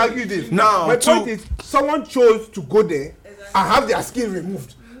I'm not Alright. going to argue this. Now, my to- point is, someone chose to go there and have their skin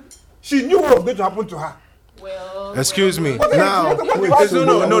removed. She knew what was going to happen to her. Well. Excuse me. What Now, what- wait, what-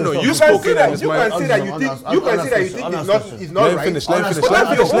 no. You can spoke say in that- and it's you my. can say that you think you can say that you think it's not Let right. him finish. Let him Honest finish. question. Let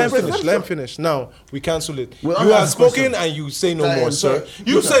him finish. Let him Honest finish. question. Let him finish. Now we cancel it. Well, You have honest spoken question. and you say no Tell more, him, sir. sir.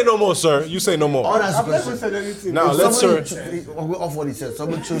 You Look, say no more, sir. You say no more. I'll ask a I've never question. said anything. Now If let's, somebody sir. off what he said.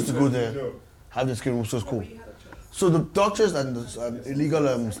 Someone chose to go there, have the skin removed, so it's cool. So the doctors and the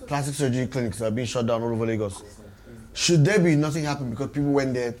illegal plastic surgery clinics are being shut down all over Lagos. Should there be nothing happen because people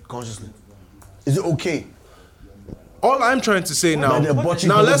went there consciously? Is it okay? All I'm trying to say now. That they're botching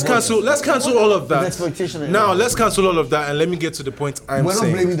Now let's people's cancel. Let's cancel all of that. It's exploitation. Now let's cancel all of that and let me get to the point I'm We're not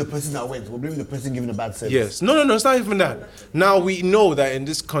saying. blaming the person that went. We're blaming the person giving a bad service. Yes. No, it's not even that. Now we know that in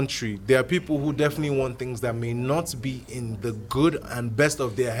this country, there are people who definitely want things that may not be in the good and best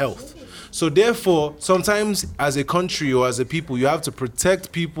of their health. So therefore, sometimes as a country or as a people, you have to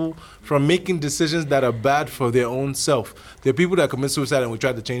protect people from making decisions that are bad for their own self. There are people that commit suicide and we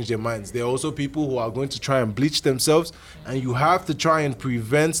try to change their minds. There are also people who are going to try and bleach themselves, and you have to try and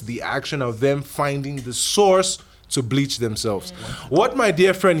prevent the action of them finding the source to bleach themselves. What my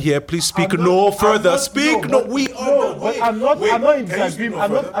dear friend here, please speak no further. Speak no. We are. No, but I'm not in can you speak disagreement.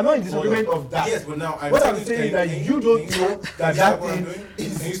 no further? I'm not in disagreement of that. Yes, but now What I'm saying is that you don't know that that thing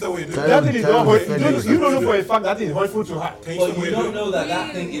is Can you stop what you're doing? that thing is not hurt. Tell him, You don't know for a fact that is hurtful to her. Can you stop But what you you're don't doing? know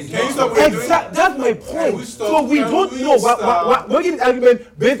that thing is Can you not. stop what you're doing? Exactly. That's my Can we point. stop? So we Can don't we know. stop? We're making an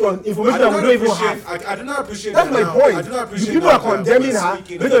argument based on information that we don't even have. I do not appreciate That's that my now. point. I do not appreciate People are that now. condemning We're her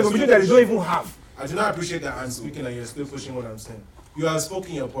speaking based on and information that they don't even have. I do not appreciate that I'm speaking and you're still pushing what I'm saying. You have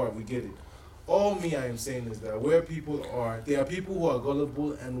spoken your part, we get it. All me I am saying is that where people are, there are people who are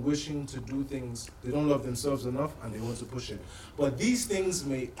gullible and wishing to do things, they don't love themselves enough and they want to push it. But these things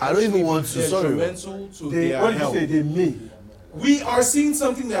may I don't even actually want be to, sorry. detrimental to They, their what do you health. say? They may. We are seeing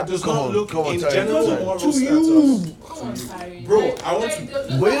something that does Come not on, look come on, in Terry. general Terry. moral To status. you. Come on, Harry. Bro, I want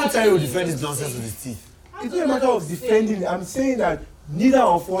to... But you know Terry will defend his nonsense with his teeth. It's not a matter of defending. I'm saying that neither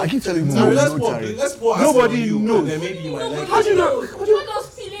of us. I keep telling you, Terry, no, Terry. let's pour Nobody acid on you, knows. and then maybe you might like How it. do you know? You're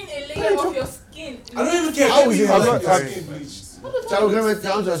just peeling a layer of your skin. I don't even care. How Maybe is you it might hard like to your carry? skin bleached. Terry, let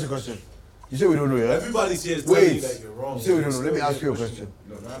me ask you a question. You say we don't know, yeah? Everybody's here is telling you Wait. that you're wrong. You say we don't know. Let me ask you a question.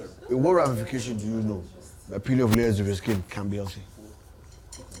 In what ramification do you know that peeling of layers of your skin can be healthy?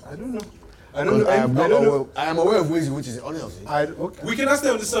 I don't know. I don't know. I am I not don't know. aware. I am aware of ways in which it's unhealthy. Okay. We cannot stay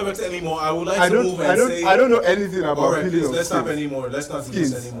on this subject anymore. I would like I to move and say... don't know anything about Alright, peeling please, of let's stop skin. anymore. Let's not do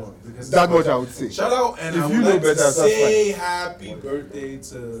Skins. this anymore. Because That much I would say. Shout out, and If I you would know like better, to that's say happy birthday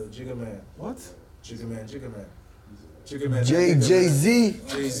to Jigga Man. What? Jigga Man, Jigga Man. Jigga Man. Jay-Z.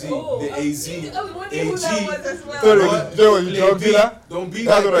 Jay-Z, Oh, the AZ. AG. Sorry, What? Joe, you drug B, dealer? don't be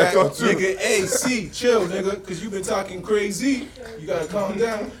That's like what I that, thought too. nigga. Hey, C, chill, nigga, because you've been talking crazy. You gotta calm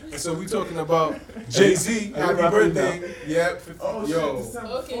down. And so we talking about Jay-Z. Happy rapping birthday. Yeah, 50, yo.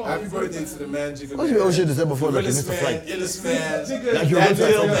 Okay. Happy birthday to the man, Jigga What's Man. your own shit December before like Realest Mr. man, Flight? illest man. Like you're That going to a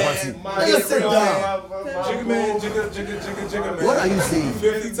deal film man. party. Let's sit down. Jigga man, jigga man. What are you saying?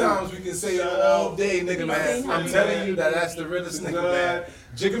 50 times we can say it all day, nigga man. I'm telling you that that's the realest nigga man.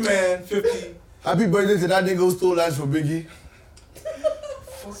 Jigga man, 50. Happy birthday to that nigga who stole lines from Biggie.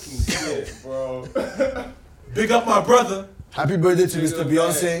 Fucking shit, bro. Big up my brother. Happy birthday to Mr.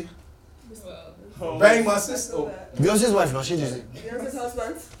 Beyonce. Bang my sister. Oh, Beyonce's wife, now she just Beyonce's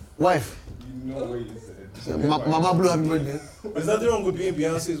husband. wife. You know what you said. Mama Blue, happy birthday. There's nothing wrong with being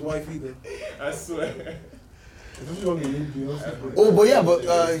Beyonce's wife either. I swear. Oh, but yeah,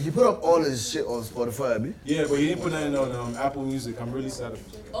 but he put up all his shit on Spotify, abi? Yeah, but he didn't put that on Apple Music. I'm really sad about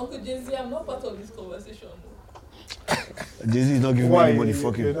it. Uncle Jay-Z, I'm not part of this conversation. Jay-Z is not giving me any money,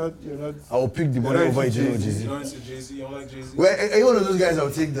 fuck You're him. not. I will pick the money not over into Jay-Z. You don't like Jay-Z? You don't like Jay-Z? Well, are you one of those guys that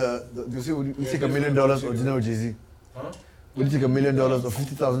will take you say, would you take $1 million or dinner with Jay-Z? Huh? Would you take $1 million or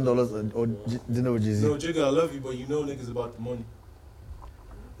 $50,000 or dinner with Jay-Z? No, Jigga, I love you, but you know niggas about the money.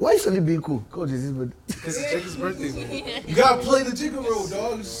 Why are you suddenly being cool? Call Jay-Z's birthday. Because it's Jigga's birthday, man. You gotta play the Jigga role,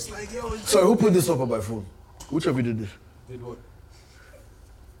 dog. It's just like, yo. Sorry, who put this up on my phone? Which of you did this? Did what?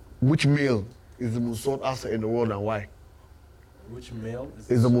 Which meal is the most sought after in the world and why? Which male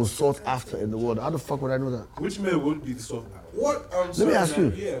Is the most sought after in the world? How the fuck would I know that? Which male would be the soft? What? Let me ask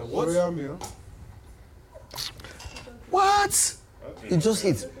you. Yeah, what's... Royal meal. What? You just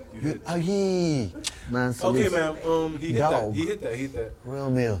hit. Aye. Man, so Okay, this- man. He hit Dog. that. He hit that. Royal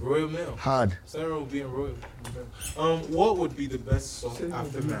meal. Royal male. Hard. Sarah being royal. What would be the best sought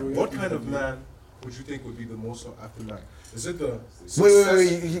after man? What kind of man would you think would be the most sought after man? Is it the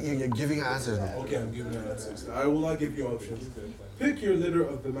Wait. You're giving answers now. Okay, I'm giving an answer. I will not give you options. Pick your litter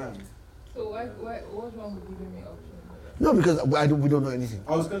of the man. So what's wrong with giving me options? No, because we don't know anything.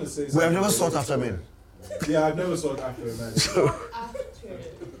 I was gonna say. We have never sought after men. Yeah, I've never sought after a man.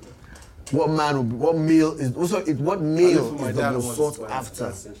 What man would be, what meal is also what meal for my is the dad most once, sought but after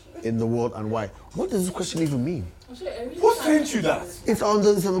that's it. in the world and why? What does this question even mean? Who sent you that? It's on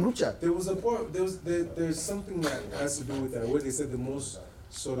the group chat. There was a part. There's something that has to do with that where they said the most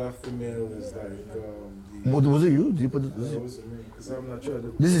sought after male is like Was it you? Did you put it? it was me because I'm not sure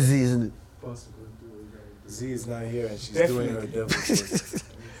that This is Z, isn't it? possible. Z is not here and she's Definitely. doing her devil.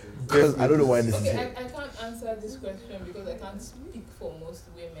 Because I don't know why this is Okay, here. I can't answer this question because I can't speak for most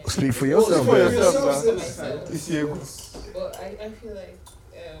women. Speak for yourself. for man. yourself. For myself. It's Diego. But I feel like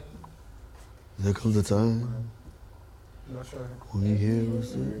There comes a time Not sure. when you hear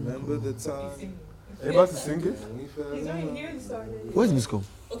us. Remember the time Are you about to sing it? when we fell he's in right love? here. Started. Where's Miss Com?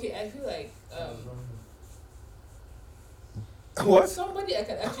 Okay, I feel like What? somebody I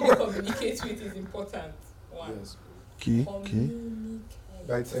can actually communicate with is important. One. Yes. Key. Communicate.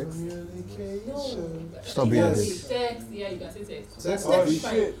 By text? Communication. Stop being Yes. this. Text, yeah, you can say text. Text Oh, Text is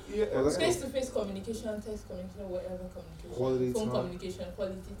fine. shit. Yeah. Oh, that's Face-to-face communication, text communication, whatever communication. Quality Phone time. communication,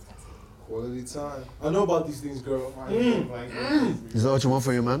 quality time. Quality time. I know about these things, girl. Is that what you want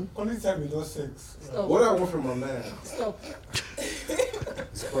for your man? Only time is not sex. Stop. What I want from my man Stop.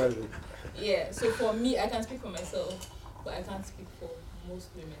 is private. Yeah, so for me, I can speak for myself, but I can't speak for most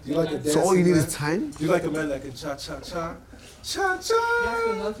women. Do you like I a can't- dance? So all you need man. is time? Do you like a man that can cha cha cha? Cha That's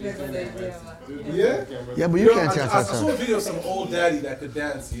cha! not a good idea, man. Yeah? Yeah, but you can't I chat. saw a video of some old daddy that could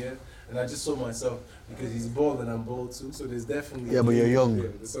dance, yeah? And I just saw myself because he's bald and I'm bald too, so there's definitely. Yeah, but you're young. Yeah,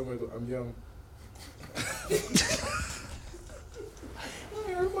 there's somewhere I'm young.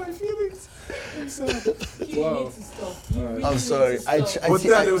 I hurt my feelings. I'm sorry. You Wow. need to stop. You really I'm need sorry. to I stop. But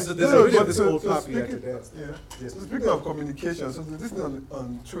then there was a video of this old so poppy that speaking- could dance. Yeah. Yes. So speaking of communication, so this thing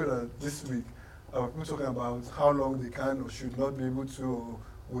on Twitter this week, people talking about how long they can or should not be able to or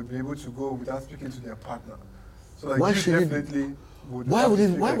would be able to go without speaking to their partner. So like Why you should it- definitely would. Why have would to it?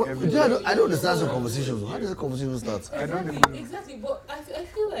 speak Why? like every I day. don't understand some conversations. How does the conversation start? I don't Exactly, even- exactly, but I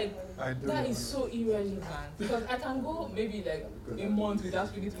feel like I don't that know. is so irrelevant because I can go maybe like a month without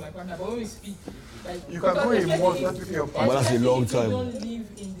speaking to my partner, but when we speak, like You can because go a especially month if- without speaking to your partner. But that's a especially long if time. You don't live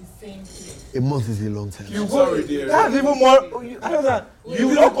in the same place. A month is a long time. You Sorry, go. dear. That's even more. I don't know. You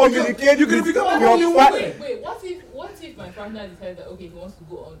Wait, don't communicate. You can become your partner. Wait, what if my partner decides that okay, he wants to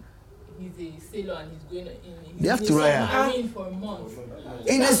go on, he's a sailor and he's going in. They have he's to in ride. submarine for a month.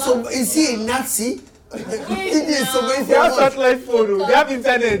 Is he a Nazi? Wait It is now. submarine They have for what? satellite phone. They have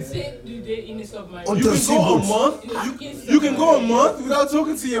internet. Say, do they in a submarine? On You the can go a seaboard. month. You You can go a month without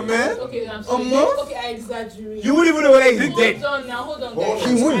talking to your man. Okay, I'm sorry. month? Okay, I exaggerate. You wouldn't even know whether he's Hold dead. on now, hold on. Hold guys.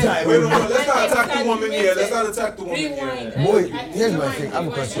 He would die. Wait, no, let's not attack the woman here. Let's not attack the woman Rewind. here. Boy, I- here's my rewind, thing. I have a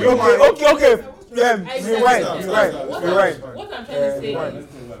rewind. question. Okay. Yeah, I rewind, exaggerate. rewind. What I'm trying to say rewind. is,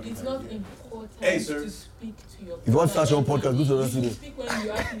 it's not important Hey, sir. to speak to your partner. If you want to start your own podcast, go to the You studio. should speak when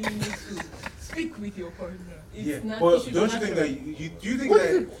you actually need to speak with your partner. It's Yeah, not, it but should don't be you think natural. that do you think that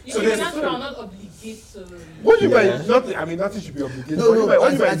It so should be there's natural, not obligatory. What do you mean? Nothing. I mean, nothing should be obligated. No, no. What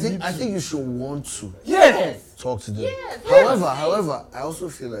do you mean? I think you should want to Yes. talk to them. Yes, However, I also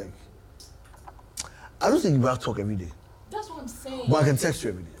feel like I don't think you have to talk every day, That's what I'm saying. but I can text you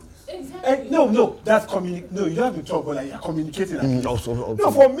every day. Exactly. No, that's No, you don't have to talk, but like you're communicating. At least. Also,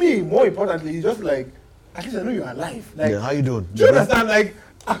 No, for me, more importantly, it's just like at least I know you're alive. Like, yeah, how you doing? do you understand? Like,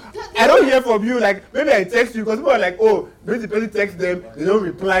 I don't hear from you. Like maybe I text you because people are like, oh, maybe the person text them, they don't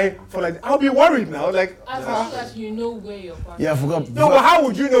reply for like. I'll be worried now. Like as long as you know where your partner. Yeah, I forgot. no, but how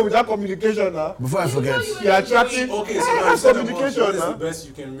would you know without communication now? Before I forget, You're attracting. Okay, so now you said about communication, what is the huh? best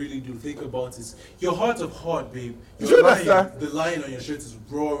you can really do. Think about is your heart of heart, babe. You Your understand? lion, the lion on your shirt is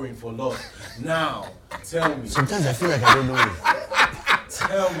roaring for love. Now, tell me, sometimes I feel like I don't know you.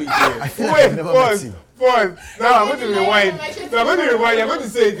 tell me, I babe. feel like I've Wait, never met pause. you. Pause. Now I'm going to rewind. Now I'm going to rewind. You're going to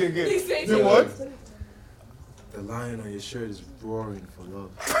say it again. Please say it Do again. what? The lion on your shirt is roaring for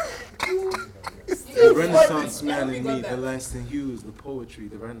love. You The Renaissance got man in me, that. the Langston Hughes, the poetry,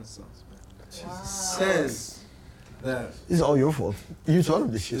 the Renaissance man, says that This is all your fault. You told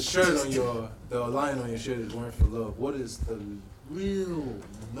him this the shit. shirt on the lion on your shirt is roaring for love. What is the real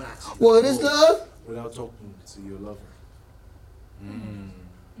match? What is love? Without talking to your lover.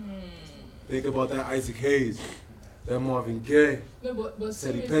 Think about that Isaac Hayes, that Marvin Gaye, No, but Teddy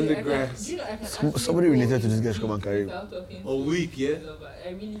seriously, Pendergrass. do you know I can Somebody related to this guy should come and carry him. without talking a week, yeah? I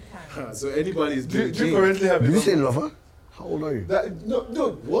really can. So anybody is Do doing you currently have a Did you say lover? lover? How old are you? No.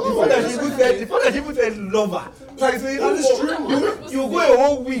 Whoa. The fact that she even said lover. Like, so you go a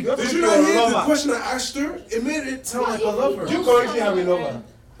whole week. Not Did to you say not you're a hear the lover. question I asked her? It made it sound like a lover. Do you currently have a lover?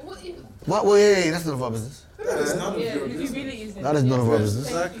 What if? What? Wait, that's none of our business. That is none of Yeah, your it business. really isn't. That is none of our business.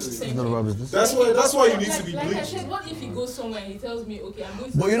 Exactly. It's none of our business. That's why you need to be Like I bleached. said, what if he goes somewhere and he tells me, okay, I'm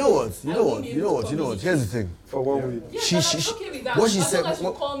going to. But you know what? You I know won't what? be You able know to what? You know what? communicate. Here's the thing. For 1 week. Yeah, She, but she, I'm she, okay with that. what she As said, long as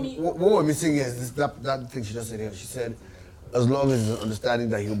you call me. what we're missing is that thing she just said here. She said, as long as there's an understanding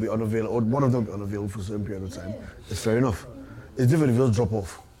that he'll be unavailable, or one of them will be unavailable for a certain period of time, it's fair enough. It's different if you just drop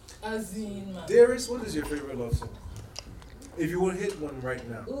off. As in, man. Darius, what is your favorite love song? If you would hit one right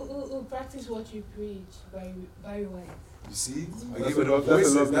now. Practice what you preach by Barry White. You see? I That's gave a her the love- that's a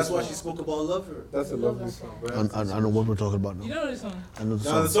voices. lovely That's why song. she spoke about love her. That's a lovely song. I know what we're talking about You now. don't know this song? I know the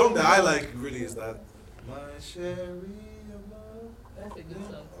Now the song. song that I like really is that My Sherry of Love. That's a good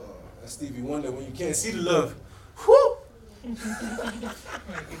song. Oh, that's Stevie Wonder when you can't see the love. Whoo!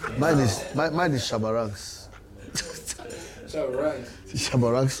 Mine is Shabaranks. Shout right.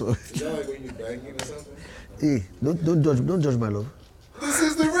 Shabaranks. So, Is that like when you banging or something? hey, don't judge my love. This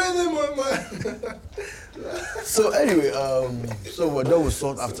is the rhythm of my. So anyway, so we're done with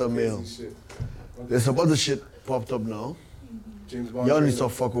sought after mail. Crazy shit. There's some other shit popped up now. James Bond. Y'all need to trailer.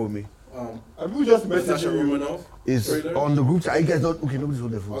 stop fucking with me. And we just Natasha messaged you. Romanoff. It's Trailer? on the group chat. You guys don't. Okay, nobody's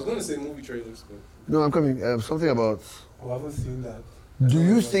holding their I was phones. gonna say movie trailers, but No, I'm coming. Something about. Oh, I haven't seen that. Do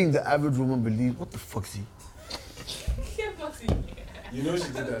you think the average woman believes? What the fuck's he? Can't fussy. you know she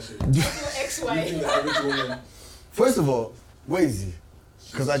did that shit. No You think XY. the average woman? First of all, where is he?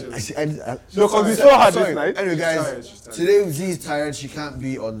 Because I No, because we saw her sorry. this night. Anyway, She's guys, tired, she's tired. today Z's tired. She can't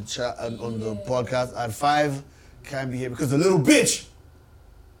be on the chat on the podcast. At 5, can't be here because the little bitch.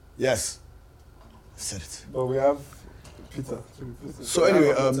 Yes, I said it. But we have Peter. So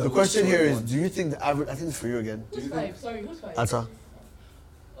anyway, the question here is: do you think the average? I think it's for you again, Who's five? Sorry, who's five? Atta.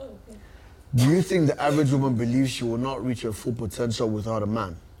 Oh, okay. Do you think the average woman believes she will not reach her full potential without a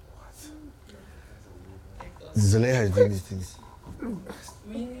man? Zaleha is doing these things.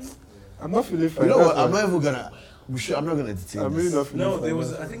 Really? I'm not feeling fine. You know what? That's I'm why. not even gonna. I'm not gonna entertain I'm this. really not feeling No, fine. there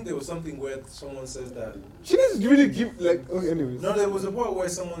was. I think there was something where someone says that. She didn't really give, like, oh, anyways. No, there was a part where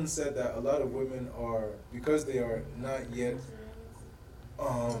someone said that a lot of women are because they are not yet.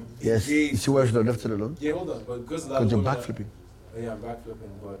 Yes. You engaged. see why I should have left it alone? Yeah, hold on, but because a lot Because of you're women. backflipping. Yeah, I'm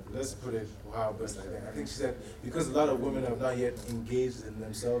backflipping, but let's put it how best I think. I think she said because a lot of women have not yet engaged in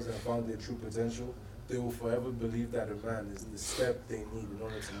themselves and found their true potential, they will forever believe that a man is the step they need in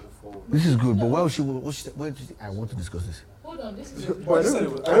order to move forward. This is good, but why would she? Why do you think I want to discuss this? Hold on, this is. But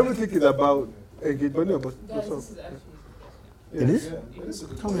I don't think it's about engagement, no, but Guys, what's this up? is actually. It is? Yeah, it is a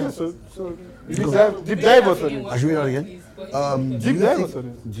good Tell me. Yeah, how. so deep dive us on it. I should read it out again? Do Deep you dive think- us on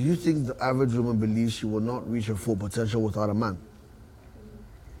it. Do you think the average woman believes she will not reach her full potential without a man?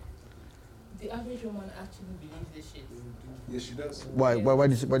 The average woman actually believes this shit. Yes, she does. Why? Why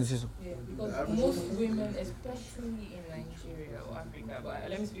do you say so? Yeah, because average most women, especially in Nigeria or Africa, but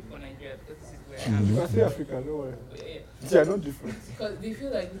let me speak for Nigeria because this is where I am. You can say Africa, no worry. Yeah. They are not different. Because they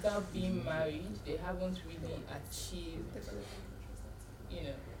feel like without being married, they haven't really achieved, you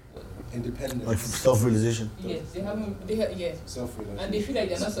know, Independence. Like self-realization. yes, they haven't, yes. Self-realization. And they feel like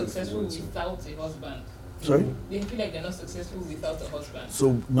they're not successful without a husband. Sorry. They feel like they're not successful without a husband.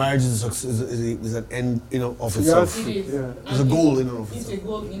 So marriage is a success, is an end in and of Yes. itself. It is. Yeah. It's a And goal in and of It's a itself.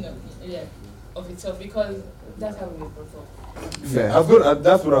 goal in of itself because that's how we were brought up. Fair. I was good.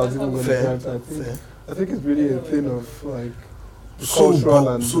 That's what I was even going to Fair. say. Fair. I think it's really a thing of like cultural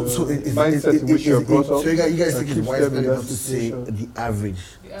and mindset in which you're brought up. So you guys that think it's keeps them widespread in that enough to say situation. the average.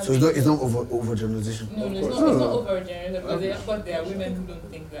 So it's not over generalization. No, it's not over general because there are women who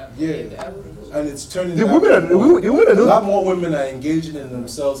don't think that. Yeah. The average. And it's turning The out- women are a lot more women are engaging in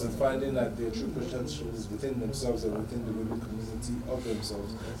themselves and finding that their true potentials within themselves and within the women community of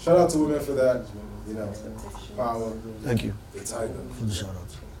themselves. Shout out to women for that, you know, power. Thank you The tiger. for the shout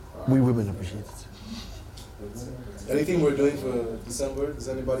out. We women appreciate it. Anything we're doing for December? Does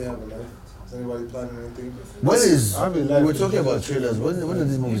anybody have a life? Is anybody planning anything? When is I mean, we like- were talking about trailers? When are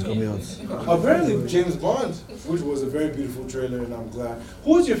these movies coming out? Apparently James Bond, which was a very beautiful trailer, and I'm glad.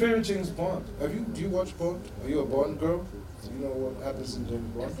 Who is your favorite James Bond? Do you watch Bond? Are you a Bond girl? Do you know what happens in James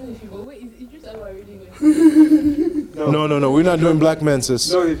Bond? I've seen a few, but wait, is Idris Elba really going No, we're not doing black men,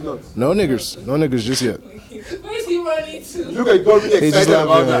 sis. No, he's not. No niggers just yet. Where is he running to? Look like you got really He just excited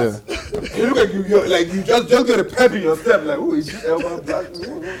about left, that. You look like you just get a pep in your step, like, oh, is this Elba black?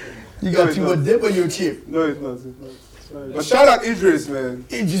 You No, got it's people not. there when you're cheap. No, it's not. It's not. But shout out Idris, man.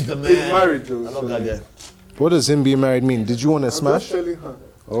 It's just the man. He's married though. I love that guy. What does him being married mean? Did you want to I'm smash? just telling her.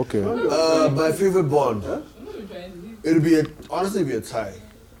 Okay. My favorite Bond. I'm not even trying to do. It'll be honestly be a tie.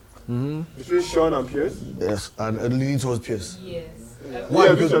 Between Sean and Pierce? Yes, and leaning towards Pierce. Yes. Why?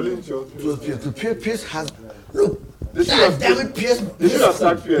 Yeah, Because literally, Sean. towards Pierce. Because Pierce has look. They should God have- damn it, Pierce. They should have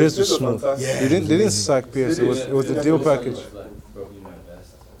sacked Pierce. Pierce was This was smooth. fantastic. Yeah. They didn't sack Pierce. It was a deal package.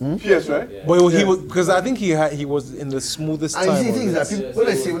 Pierce, right? Well, he was because I think he was in the smoothest And time. you see, of things it. that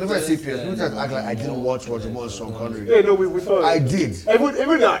people, whenever I say Pierce, people try to act like I didn't watch Roger Moore and Sean Connery. Yeah, no, we saw I it. did.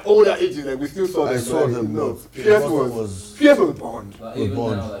 Even at older ages, like, we still saw them. I saw like, them. No, but Pierce was was Bond. with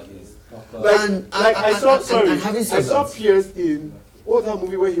Bond. Like I saw, sorry, having I said saw that, Pierce in what that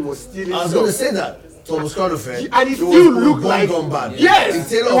movie where he was stealing I was going to stuff. say that. Thomas Connifer. And he still looked like gone bad. Yes, In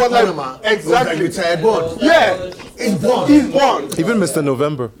Taylor it was of like- Panama. exactly. It was like retired Bond. Yeah, It's Bond. he's Bond. Even Mr.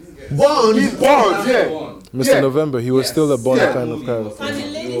 November, Bond. He's Bond. Yeah. Mr. Yeah. November, he was still a Bond Yeah. kind of character. Can the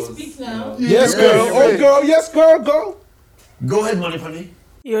lady speak now? Yes, Yeah. girl. Yeah. Oh, girl. Yes, girl. Go. Go ahead, Money Penny.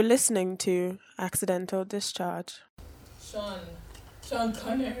 You're listening to Accidental Discharge. Sean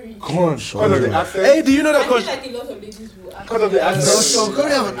Connery. Come on. Because of the accent. Hey, do you know I that? feel Cause, like a lot of ladies will actually. Because of the accent. Does Sean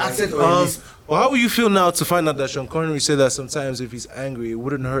Connery have an accent or at least? well, how will you feel now to find out that Sean Connery said that sometimes if he's angry, it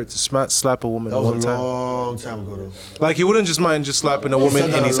wouldn't hurt to slap a woman That one was a time? long time ago, though. Like he wouldn't just mind just slapping a woman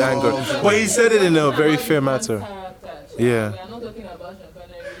in his anger, but he said it in a very fair matter. Yeah. We are not talking about Sean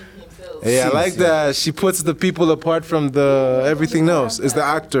Connery himself. Yeah, I like that. She puts the people apart from the everything else. Is the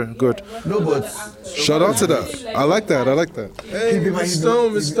actor good? No, but Shout out to that. I like that. I like that. Hey, He'd be my- Miss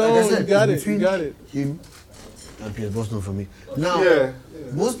Stone, Miss he'd be- like I Stone, you said, got it's it. You between got it. him and Pierce Brosnan for me. Now, Yeah.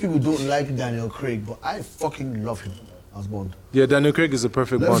 most people don't like Daniel Craig, but I fucking love him as Bond. Yeah, Daniel Craig is a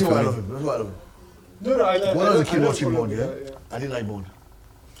perfect Let me Bond see for why I love me. him. That's why I love him. No, I When I was a kid don't watching follow Bond, that, I didn't like Bond.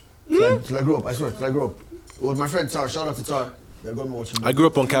 Till I grew up, I swear, till I grew up. It was my friend Tar, shout out to Tar. They got me watching I Bond. grew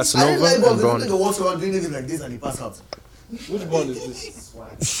up on I didn't Casanova like Bond and because Bond. nigga walks around doing anything like this and he pass out. Which Bond is this?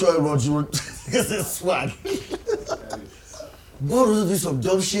 Sure, Roger, because it's swag. Bond was doing some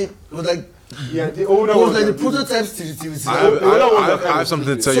dumb shit. It was like, Yeah, the older it was ones like are the prototype TV I have, series. I have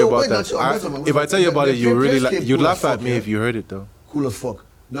something to tell you So, about wait, that. now, If I tell you about it, you really Pierce like. came You'd cool laugh as fuck, at me yeah? if you heard it though. Cool as fuck.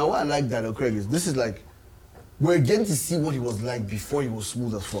 Now, what I like Daniel Craig is this is like we're getting to see what he was like before he was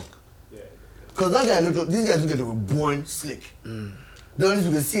smooth as fuck. Because that guy these guys look like they were born slick. Now at least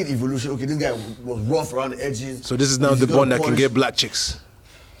we can see an evolution. Okay, this guy was rough around the edges. So this is now He's the got Bond that can polish. get black chicks.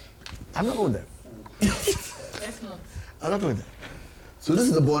 I'm not going there. Let's not. I'm not going there. So this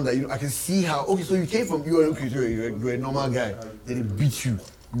is the Bond that I can see how. Okay, so you came from you were you're a normal guy. Then he beat you.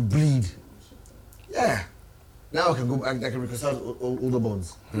 You bleed. Yeah. Now I can go back. I can reconcile older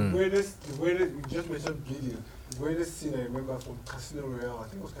Bonds. The weirdest, you just mentioned bleeding. The weirdest scene I remember from Casino Royale, I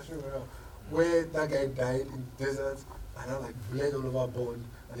think it was Casino Royale, where that guy died in the desert and had like bled all over Bond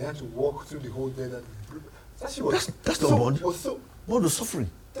and they had to walk through the whole desert. That shit was That's not so, Bond. Was so, Bond was suffering.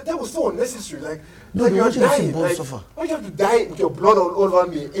 that was so unnecessary. Like, No, like they you're want you to see dying. Bond Like, suffer. why you have to die with your blood all over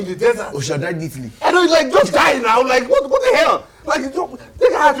me in the desert? Or should I die neatly? I know, like, just die now. Like, what the hell? Like,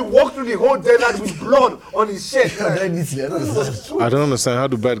 they had to walk through the whole desert with blood on his chest. Should I die neatly? I don't understand. I don't understand. How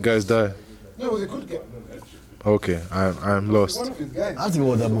do bad guys die? No, it was a good guy. Okay, I'm lost. One of his guys. I have to go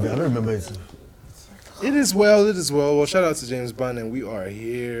watch that movie. I don't remember it. It is well. It is well. Well, shout out to James Bond, and we are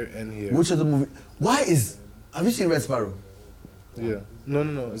here and here. Which other movie? Have you seen Red Sparrow? Yeah. No.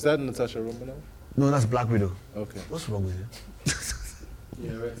 Is that Natasha Romanoff? No, that's Black Widow. Okay. What's wrong with you?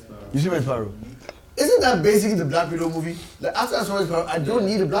 You see Red Sparrow? Isn't that basically the Black Widow movie? Like after I saw Red Sparrow, I don't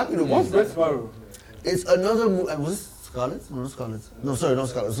need a Black Widow What's movie. Red Sparrow? It's another movie. Was it Scarlet? No, not Scarlet. No, sorry, not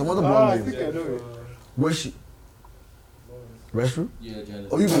Scarlet. Some other I blonde think lady. I know it. Where she? Restroom? Yeah, Janice.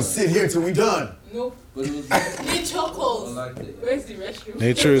 Oh, you can sit here till we done. Nope. But it was Nature I calls. liked it. Where's the restroom?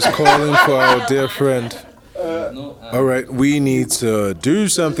 Nature is calling for our dear friend. No, All right, we need to do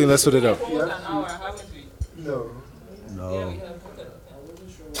something. Let's put it up. Almost an hour, haven't we? No. Yeah, No. we have.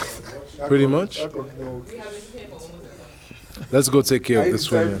 Pretty much. No. We have been here for almost an hour. Let's go take care of this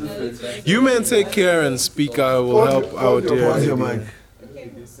woman. You men take care and speak. I will help our Where's your dear. mic?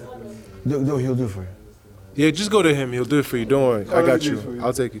 No, he'll do it for you. Yeah, just go to him. He'll do it for you. Don't worry. I got you.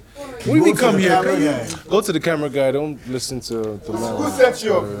 I'll take it. What do you Go mean to come the here? camera guy. Go to the camera guy. Don't listen to the Who man. set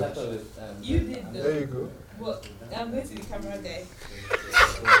you up? You did There you go. Well, I'm going to the camera guy.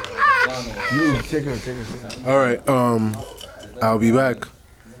 You take her. All right. I'll be back.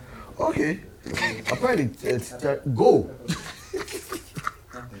 Okay. Apparently, go.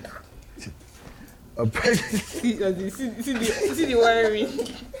 Apparently, See the wiring.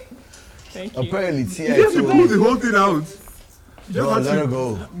 Thank you. apparently, T.I. You have to told pull me. the whole thing out. No, let her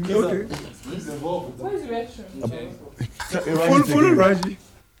go. Okay. Where's the restroom? Follow Raji.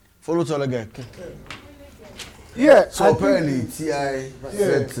 Follow to other guy. Yeah. So apparently, T.I.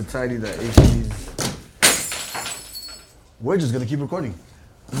 said to Tiny that if she's... We're just going to keep recording.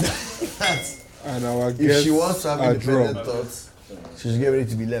 And our If she wants to have are independent dropped. thoughts, she should get ready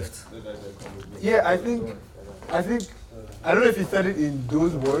to be left. Yeah, I think, I don't know if he said it in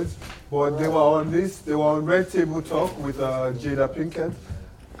those words, but they were on Red Table Talk with Jada Pinkett,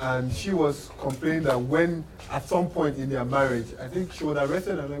 and she was complaining that when, at some point in their marriage, I think she was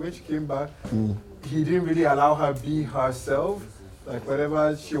arrested, and when she came back, he didn't really allow her be herself. Like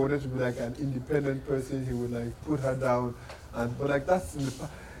whenever she wanted to be like an independent person, he would like put her down, but like that's in the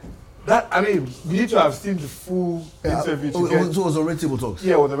that I mean, we need to have seen the full interview to get. So it was on Red Table Talks?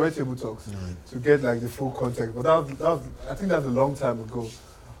 Yeah, it was the Red Table Talks to get like the full context. But that was I think that's a long time ago.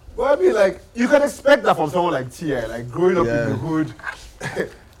 But I mean, like you can expect that from someone like T.I. Like growing up in the hood,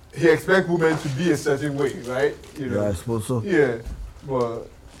 he expects women to be a certain way, right? You know? Yeah, I suppose so. Yeah, but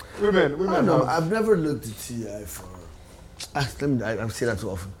women. I don't know. I've never looked at T.I. for. I say that too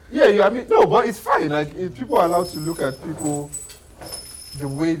often. Yeah, I mean, no, but it's fine. Like, if people are allowed to look at people the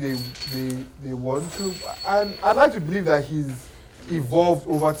way they want to, and I'd like to believe that he's evolved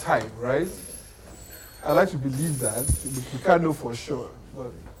over time, right? I like to believe that. We can't know for sure,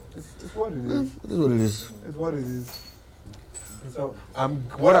 but it's what it is. It is what it is. It's what it is. So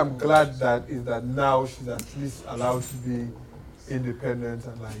what I'm glad that is that now she's at least allowed to be independent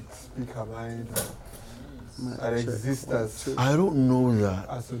and like speak her mind and exist as I don't know that.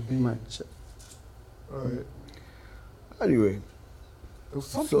 a being. Alright. Anyway. There was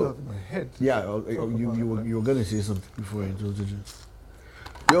something So- out in my head. Yeah, you were gonna say something before I interrupted you.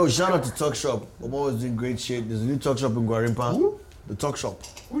 Yo, shout out to Talk Shop. I'm always doing great shit. There's a new Talk Shop in Guarimpa. Who? The Talk Shop.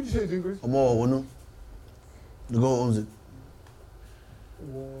 Who did you say did Grace? Omo Wonu. The guy who owns it.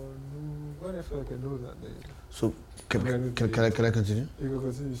 Why do I feel like I know that name? So can I continue? You can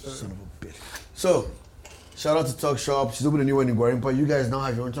continue, sorry. Son of a bitch. So, shout out to Talk Shop. She's opening a new one in Guarimpa. You guys now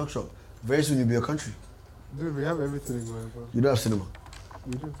have your own Talk Shop. Very soon you'll be a country. Dude, we have everything going on. You don't have cinema.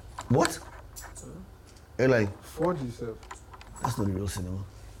 We do. What? Airline. 4G stuff. That's not the real cinema.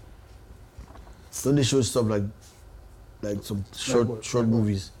 Don't they show stuff like some short what? short Like what?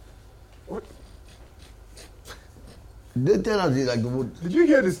 movies? What? They tell us like the Did you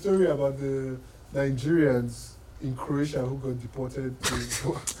hear the story about the Nigerians in Croatia who got deported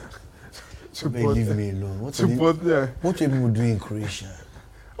to Hey, leave me alone. What to both there? what are people doing in Croatia?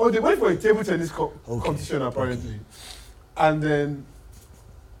 Oh, they went for a table tennis competition apparently, and then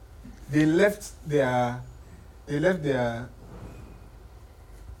they left their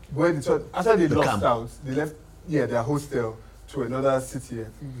where they thought after they The lost camp. out, they left their hostel to another city, I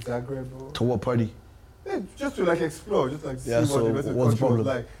think Zagreb or To what party? just to like explore, just like see Yeah, what so the rest of the what's the country was problem?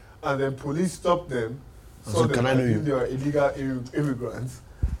 like. And then police stopped them. So saw them, can I and know you? think they were illegal immigrants,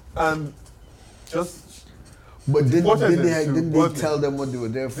 and just But deported them to didn't they Bosnia. tell them what they were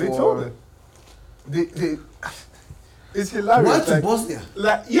there for? They told them. They it's hilarious. Why to like, Bosnia?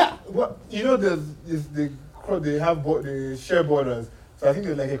 Like well, you know, they share borders, so I think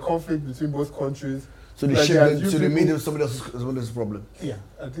there's like a conflict between both countries. So they Like, shipped them, so they made people- them somebody else's problem. Yeah,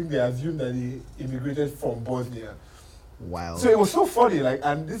 I think they assumed that they immigrated from Bosnia. Wow. So it was so funny, like,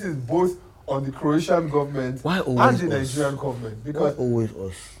 and this is both on the Croatian government Why and always the us? Nigerian government Why because always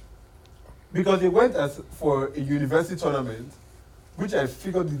us? they went for a university tournament, which I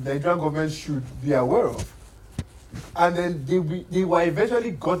figured the Nigerian government should be aware of. And then they were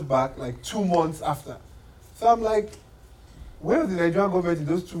eventually got back like 2 months after. So I'm like, where was the Nigerian government in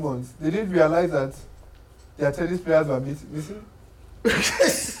those 2 months? They didn't realize that their tennis players were missing? No,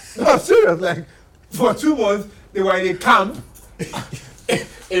 I'm serious. Like, for 2 months, they were in a camp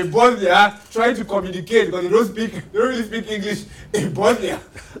in Bosnia trying to communicate because they don't really speak English in Bosnia.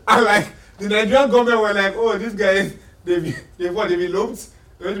 And like the Nigerian government were like, oh, these guys, they've eloped, they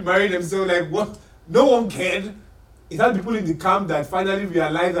want to marry themselves. Like what? No one cared. It had people in the camp that finally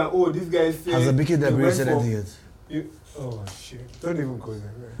realized that, oh, these guys say. Has Abike Dabiri said anything yet? Oh shit! Don't even go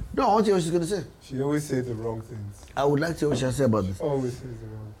there. Right? No, I want to hear what she's gonna say. She always says the wrong things. I would like to hear what she has to say about this. Always says the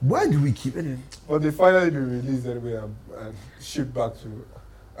wrong. Why do we keep it? But they finally been released anyway and shipped back to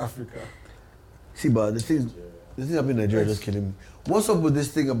Africa. See, but the thing happening in Nigeria is just killing me. What's up with this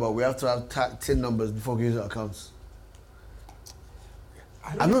thing about we have to have 10 numbers before we use our accounts?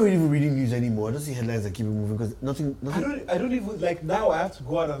 I'm not really even reading news anymore. I just see headlines that keep it moving because nothing. I don't even like now. I have to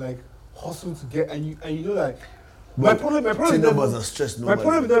go out and like hustle to get and you know like my problem. 10 numbers are stressed. My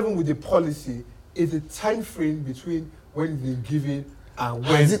problem is not even with the policy. Is the time frame between when it's been given and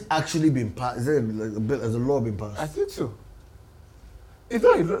when. Has it actually been passed? Is there like a bill? Has a law been passed? I think so. It's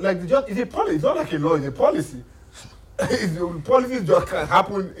not it's a policy. It's not like a law. It's a policy. Policies just can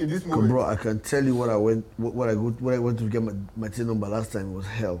happen in this moment. Bro, I can tell you what I went to get my TIN number last time. It was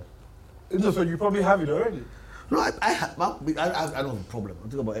hell. No, so you probably have it already. No, I don't have a problem. I'm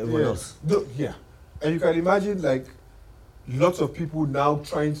talking about everyone else. No, yeah, and you can imagine like lots of people now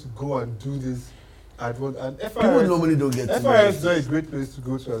trying to go and do this at once. And FIRS, people normally don't get FIRS is not a great place to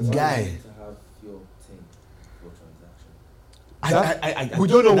go to. As Guy. To have your thing, your transaction. We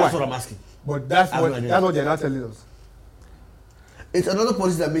don't know That's why. what I'm asking. But that's what they're not telling us. It's another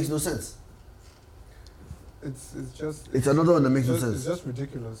policy that makes no sense. It's another one that makes no sense. It's just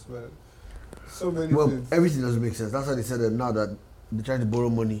ridiculous, man. So many things. Everything doesn't make sense. That's why they said that now that they're trying to borrow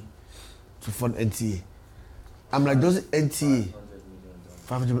money to fund NTA. I'm like, does NTA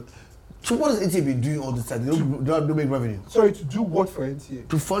 500 million? So what has NTA been doing all this time? They don't make revenue. Sorry, to do what for NTA?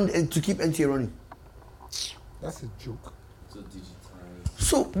 To fund and to keep NTA running. That's a joke.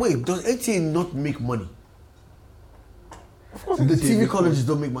 So wait, does NTA not make money? Of course, the TV colleges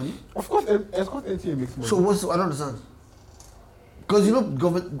don't make money. Of course, NTA makes money. So I don't understand. Because you know,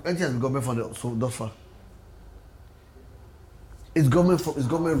 NTA has been government funded so thus far. It's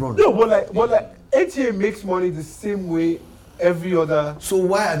government run. No, but like NTA makes money the same way every other. So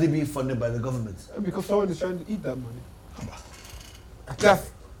why are they being funded by the government? Because someone is trying to eat that money.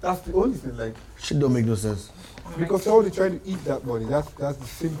 That's the only thing. Like shit don't make no sense. Because someone is trying to eat that money. That's the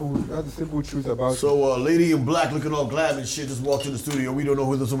simple truth about it. So lady in black looking all glad and shit just walked in the studio. We don't know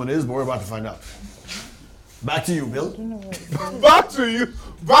who this woman is, but we're about to find out. Back to you, Bill. Back to you,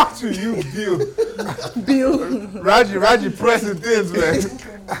 Bill. Bill. Raji pressing things,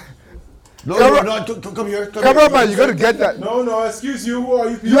 man. No, come here. Cameraman, you got to get that. No, excuse you. Who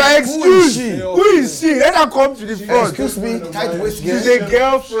are you? You are excused. Who is she? Let her come to the front. Excuse me, tight waist girl. She's a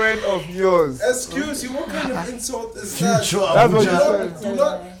girlfriend of yours. Excuse you. What kind of insult is that? Future That's what you Abuja. said. Do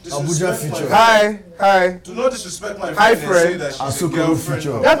not Abuja disrespect future. my Hi. Do not disrespect my Hi, friend. friend. And say that she's a Asuka girlfriend.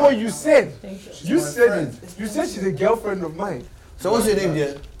 future. That's what you said. You my said friend. it. You said she's a girlfriend of mine. So what's your name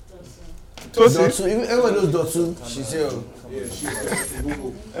there? Tosin. Dotsu. Even everyone knows Dotsu. She's here. Yeah, she's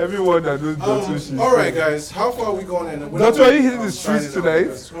Google. Everyone that knows Dotsu. All right, guys. How far are we going? Dotsu, are you hitting the streets tonight?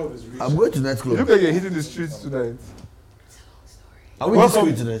 I'm going to You nightclub. look like you're hitting the streets tonight. Are we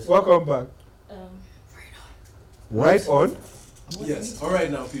discreet tonight? Welcome back. Right on. Yes. All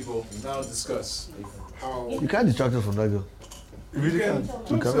right, now, people. Now discuss how. You can't distract us from that girl. You really can.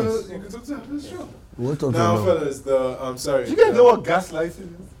 You can talk to her. Sure. We'll talk Now, to her now. fellas, I'm sorry. Do you guys know what gaslighting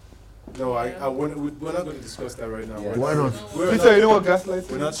is? No, we're not going to discuss that right now. Yeah. Why not? Peter, you know what gaslighting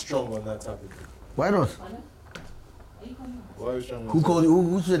We're is? not strong on that topic. Why not? Why are we strong? Who called you?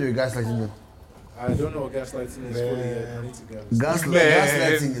 Who said you're gaslighting them? I don't know what gaslighting is fully yet. I need to get.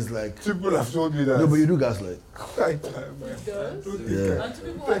 Gaslighting is like. People have told me that. No, but you do gaslight. It does. Yeah. And two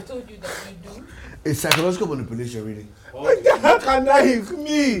people have told you that you do. It's psychological manipulation, really. How can that is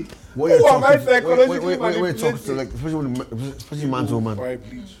me? When Who you're am I talking, psychologically when you talk to manipulating? like, especially man to woman. Why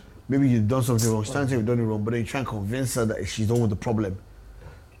bleach? Maybe you've done something wrong. She's trying to say you've done it wrong, but then you try and convince her that she's the one with the problem.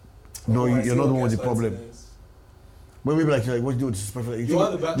 No, you're not the one with the problem. When maybe like what you do is disrespectful. You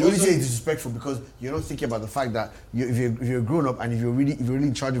only say it's disrespectful because you're not thinking about the fact that if you're grown up and if you're really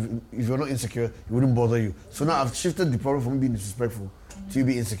in charge of, if you're not insecure, it wouldn't bother you. So now I've shifted the problem from being disrespectful to you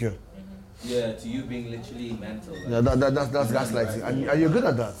being insecure. Yeah, to you being literally mental. Like. Yeah, that's gaslighting, and you're good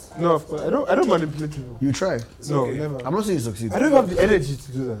at that. No, of course. I don't manipulate people. You try. No, okay. never. I'm not saying you succeed. I don't have the energy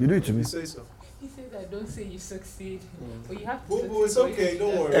to do that. You do it to me. You say so. He says I don't say you succeed, but you have to. Boo boo, it's okay.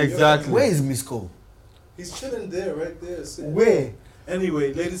 Don't worry. Exactly. Where is Miss Cole? He's chilling there, right there. sitting. Where?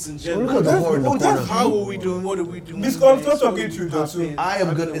 Anyway, ladies and Look gentlemen, at the whore in the corner. how are we doing? What are we doing? Miss Cole, stop talking to you, Dotsu. I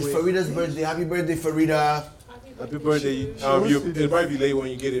am good. It's Farida's birthday. Happy birthday, Farida. Happy birthday. will see It might be late when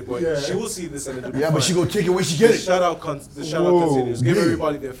you get it, but Yeah. she will see this and it'll be Yeah, but she fine. go take it when she get The it. shout out continues. Give Yeah.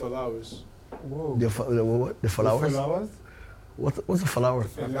 everybody their flowers. Whoa. The flowers? Flowers? What's a flower?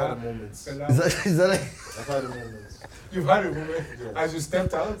 I've had a moment. Is that like? I've had a moment. You've had a moment as you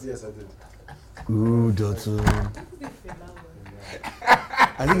stepped out? Yes, I did. Ooh, Dotun.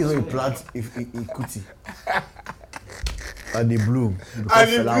 I think it's when you plant in kuti. And they bloom. And Become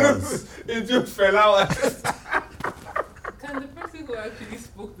it flowers. blew into flowers. Can the person who actually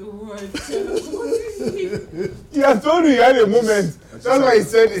spoke the words? He has told you he had a moment. That's why he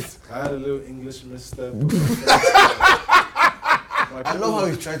said it. I had a little English misstep. I love how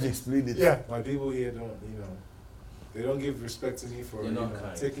he's trying to explain it. Yeah. My people here don't, they don't give respect to me for You're not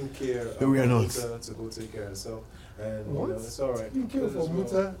kind. taking care of No, we are not. Muta to go take care of herself. And What? it's all right. You came Because for it's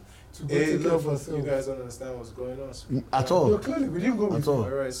Muta to go Hey, take care of look, herself. you guys don't understand what's going on. So At No, all. clearly, we didn't go with At you. all. all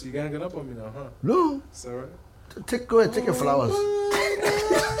right, so you're ganging up on me now, huh? No. It's all right. Go ahead, take your flowers.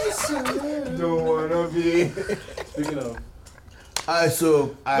 Don't wanna be. Speaking of, Alright,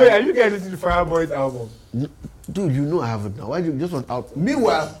 so Wait, are you guys listening to Fireboy's album? dude, you know I have it now. Why do you just want out?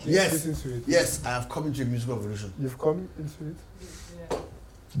 Meanwhile, yes, Listen to it. yes, I have come into a musical revolution. You've come into it. Yeah.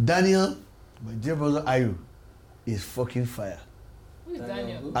 Daniel, my dear brother Ayu, is fucking fire. Who is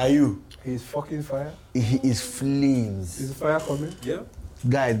Daniel? Ayu, He's fucking fire. he is flames. Is the fire coming? yeah,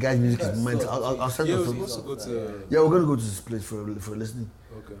 Guys, music is mental. I'll send yeah, you we're some. supposed to go to. Yeah, we're gonna go to this place for listening.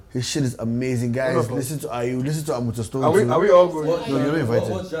 Okay. His shit is amazing, guys. Wonderful. Listen to Ayu, listen to Amuta Stone. Are we too. all going? What No, you're not invited.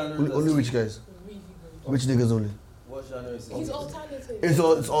 What genre Only, does only he- rich guys. Really good. Rich niggas only. What genre is he? He's alternative.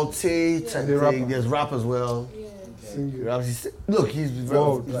 It's all Tay type The rapper. thing. There's rap as well. Yeah. Sing He you. raps. Look, he's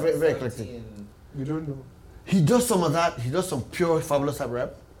Whoa. very eclectic. We don't know. He does some of that. He does some pure fabulous type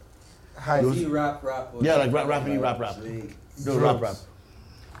rap. Hi. Those- He rap. Or Yeah, like rap. Drake. No, rap.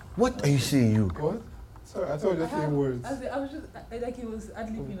 What are you saying, you? What? Sorry, I thought you were just saying words. I was just like he was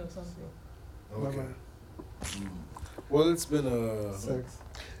ad-libbing or something. Okay. Well, it's been a. Sex.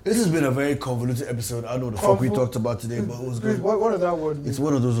 This has been a very convoluted episode. I don't know what the fuck we Convo- talked about today, but it was Please, good. what does that word mean? It's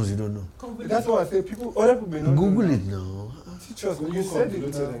one of those ones you don't know. That's what I say. People, other people may not know Google that. it now. Teach us. When You you said it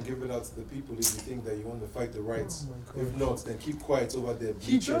convoluted now. and give it out to the people if you think that you want to fight the rights. Oh my If God. not, then keep quiet over there.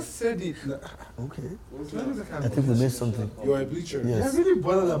 He just said it. Okay. I I think we missed something. You're a bleacher. Yes. You're really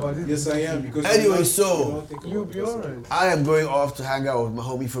bothered about it. Yes, I am. Because Anyway, you so- don't think You'll about be yourself. alright. I am going off to hang out with my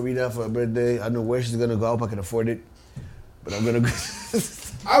homie Farida for her birthday. I don't know where she's gonna go. I hope I can afford it. But I'm gonna go.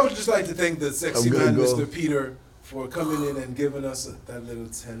 I would just like to thank the sexy I'm gonna man, go. Mr. Peter, for coming in and giving us that little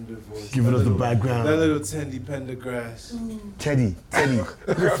tender voice. Giving that us the little- background. That little tendy Pendergrass. Teddy.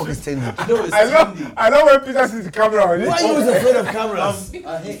 Who the fuck is Teddy? No, it's I love when Peter sees the camera on it. Why are you always afraid of cameras? Because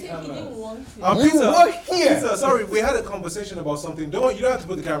I he hate said he cameras. didn't want it. You Peter, work here. Peter, sorry, we had a conversation about something. You don't have to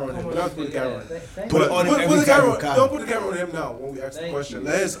put the camera on him. You don't have to put the camera on him. Put it on him every the time camera. you can. Don't put the camera on him now when we ask the Thank question. you.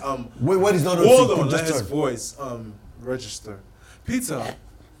 Let his Wait, what is not on hold sync? on, let Just his turn. voice register. Peter,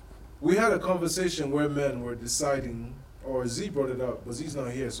 we had a conversation where men were deciding, or Z brought it up, but Z's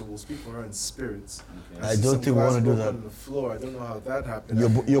not here, so we'll speak for her in spirits. I see don't some think we glass wanna do broke that. on the floor. I don't know how that happened.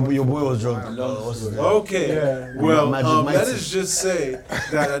 Your boy was drunk. Long What's his story. name? Okay. Yeah. Well, Magic let Mighty. us just say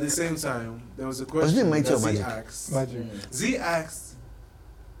that at the same time, there was a Was question it Mighty that or Z Magic? asked. Magic. Z asked,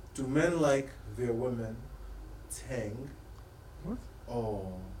 do men like their women tang What?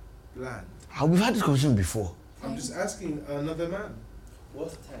 or bland? We've had this conversation before. I'm just asking another man.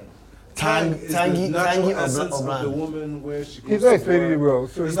 What's tank? Is the Tangy natural or essence of the bland? woman where she goes He's not to explaining it work. well.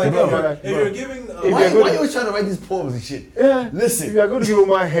 So It's he's like not if you're giving. If Why you're are going- you always trying to write these poems and shit? Yeah. Listen. If you are going to give him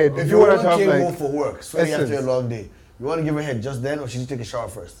my head, If if you your want woman to have came home like, for work, sweating after a essence. long day, you want to give her head just then, or should you take a shower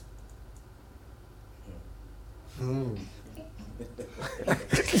first?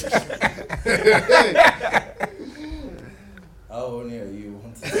 How horny are you?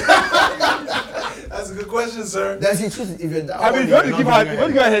 That's a good question, sir. That's the truth. If you're that I mean, if you want to give her, if you want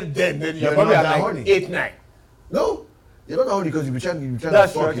to give her head then You're you're probably not at that like horny. 8, 9. No, you're not horny because you'll be trying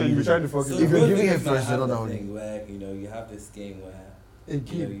That's to true. fuck Actually, you'll be trying to fuck So If it. you're both giving niggas it first, might you're have not the horny. thing where you have this game where A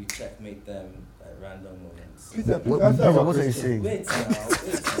game. you checkmate them at random moments. Peter, What, answer our what are you question. saying? Wait now.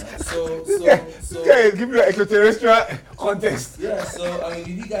 So This guy is giving you an extraterrestrial context. yeah. So I mean, if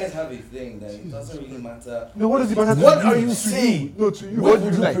you guys have a thing, then it doesn't really matter. No, what does it matter to What you? are you To saying? No, to you. What What do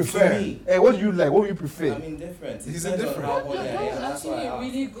would you you like? prefer? To me, What do you like? What do you prefer? I mean, different. He's Depends on indifferent. how horny I am, That's and that's why actually I a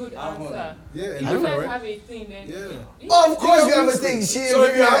really good I'm horny. answer. Yeah, If and you you're guys right. have a thing, then Yeah. Of course you have a thing. She So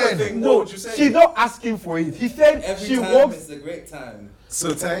if you have a head. thing, No, what would you say? she's not asking for it. He said Every she time walks. it's a great time.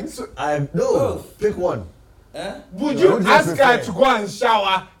 So thanks. No, Both. pick one. Would No, you would you ask her prefer? to go and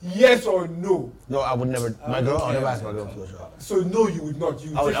shower? Yes or no? No, I would never. My girl, I'll never ask my girl to go shower. So no, you would not.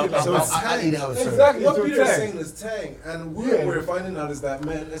 You I would. would take it So like it's that. I'll eat how it's served. Exactly. What So Peter's tang. saying is tang, and what Yeah. we're finding out is that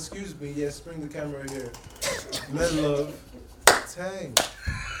men, excuse me, yes, bring the camera here. Men love tang.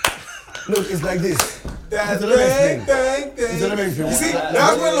 Look, it's like this. That So let me thing, explain. thing, thing. So let me explain. You see,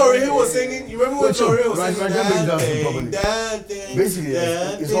 that's when Lauryn Hill was singing. You remember when Wait, so, Lauryn Hill was right, singing right, let me that down thing, properly. that thing, Basically,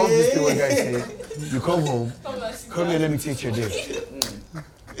 that it's all this thing where guys thing, say, you come home, come here, let me taste your dick.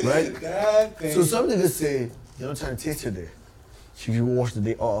 Right? that thing. So some niggas say, you're not trying to taste your dick. So you wash the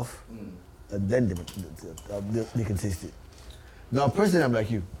day off, and then they can taste it. Now, personally, I'm like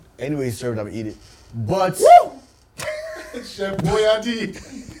you. Anyway, it's served, I'm gonna eat it. But, Chef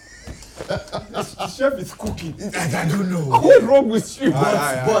Boyardee. The chef is cooking. I don't know. What's wrong with you?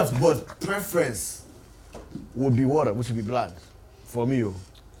 But preference would be water, which would be bland. For me, oh.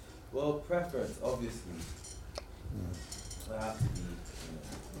 Well, preference, obviously. Would have to be.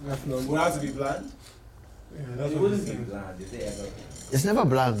 That's not Would have to be bland. Yeah, that's It what wouldn't he's be saying. bland, is it ever? It's never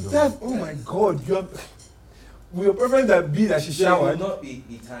bland, though. That's, oh my God, you have. Will your preference that be that she It showered? will not be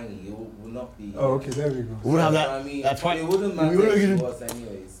tangy. It will not be. Oh, okay, there we go. We wouldn't have I mean, that twat. it wouldn't We matter wouldn't if get it it. was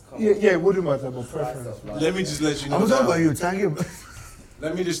anyways. Come Yeah, on. yeah, it wouldn't matter, but Slice preference. of life. Let me just let you know. I'm talking about that, you, thank you.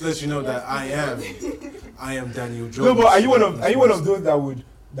 let me just let you know that I am Daniel Jones. No, but are you one of those that would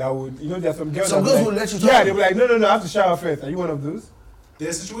you know there are some girls Some that girls be will like, let you yeah, talk. they'll be like, no, I have to shower first. Are you one of those?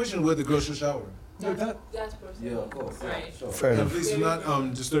 There's a situation where the girl should shower. No, that That's personal. Yeah, of course. Yeah, Right. sure. Fair And enough. please do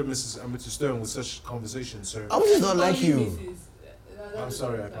not disturb Mr. Stern with such conversation, sir. I was just not like you. I'm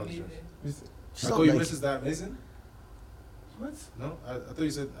sorry, I apologize. She's I not call you like Mrs. That Mason? what? No? I thought you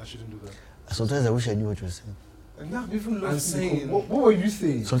said I shouldn't do that. Sometimes I wish I knew what you were saying. And now people I'm lost me. saying- What were you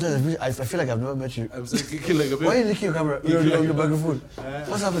saying? Sometimes I feel like I've never met you. I'm saying kicking like a Why are you bit. licking your camera? Your microphone. Uh,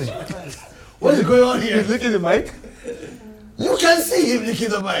 What's happening? What is going on He's here? looking at the mic. You can see him licking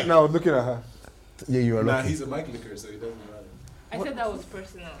the mic. Now looking at her. Yeah, you are Nah, lucky. he's a mic licker, so he doesn't matter. I said that was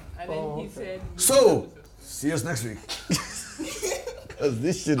personal, and then Oh, he okay. said. So, see us next week. Because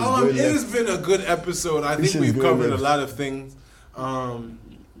this shit is going It has left. been a good episode. I This think shit is we've going covered a left. lot of things.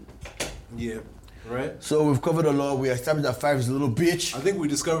 Yeah, right? So we've covered a lot. We established that 5 is a little bitch. I think we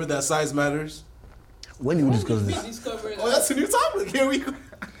discovered that size matters. When did we discuss this? Discovered Oh, that's a new topic. Here we go.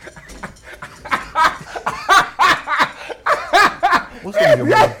 What's wrong with your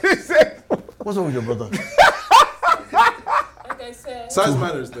brother? What's wrong with your brother? like I said. Size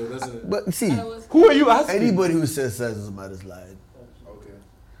matters, though, doesn't it? But see, I was. Who are you asking? anybody who says size doesn't matter is lying. Okay.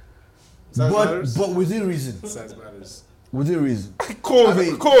 Size matters? But within reason. Size matters. Within reason. Cold, I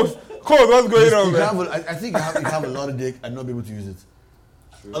mean- cold, what's going on, You man? can have I think you can have a lot of dick and not be able to use it.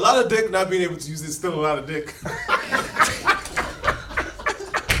 A lot of dick not being able to use it is still a lot of dick.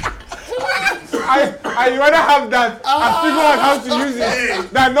 I rather have that and figure out how to use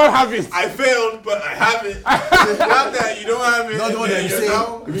it than not have it. I failed, but I have it. Not that you don't have it. Not the one that you say.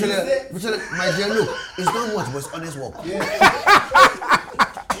 now. My dear, look, it's not much, but it's honest work.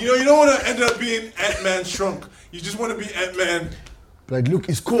 You know, you don't want to end up being Ant-Man shrunk. You just want to be Ant-Man. Like, look,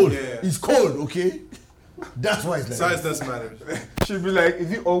 it's cold. Yeah. It's cold, okay? That's why it's like Size that. doesn't matter. She'd be like,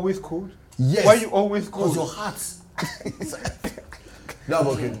 is it always cold? Yes. Why you always Because cold? your heart. No, I'm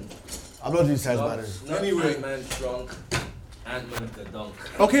okay. I'm not doing size matters. Not Anyway. Ant-Man drunk, Ant-Man the dunk.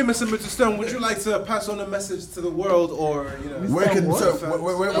 Okay, Mr. Stone, would you like to pass on a message to the world, or you know? Where can, what? sir,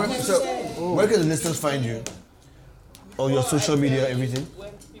 where can the listeners find you? On your social media, everything?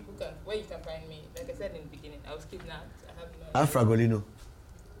 Where you can find me. Like I said in the beginning, I was kidnapped. I have no. I'm Fragolino.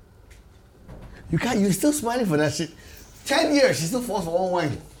 You're still smiling for that shit. 10 years, she still falls for one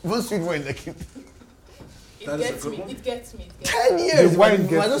wine. One sweet wine. Like, It That is a gets good me. one. It gets me. 10 years. The wine If I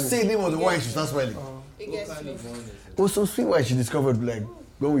gets just you. say the name of the wine, she starts smiling. It gets me. It was some sweet wine she discovered, like,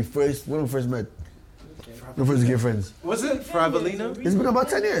 when we first met. We first became friends. Was it Fravalino? It's been about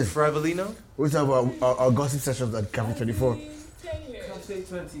 10 years. Fravalino? We used to have our gossip sessions at Cafe 24. 10 years. Say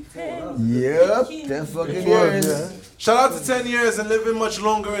 24. Yep, 10 fucking years. Yeah. Shout out to 10 years and living much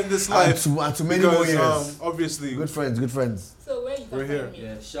longer in this And life. to many more Because, years. Obviously, Good friends. So where you can We're here. find me?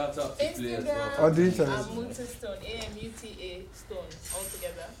 Yeah, shout out to Play as well. Instagram. On the internet. Amuta Stone. AMUTA Stone. All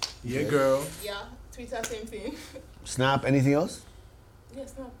together. yeah, girl. Yeah. Twitter, same thing. Snap, anything else?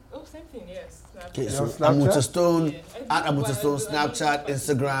 Yes, Snap. Oh, same thing. Yes. Snap. Okay, Yeah, so Snapchat? Amuta Stone, Yeah. at Amuta Stone, Snapchat,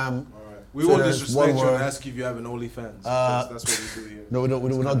 Instagram. We So won't there's disrespect one you and word. ask if you have an OnlyFans. Uh, That's what we do here. No,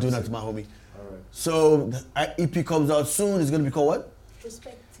 we're not doing that to my homie. All right. So the EP comes out soon. It's gonna be called what?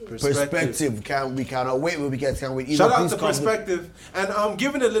 Perspective. Perspective. We cannot wait. Can't wait. Shout out Please to come. Perspective. And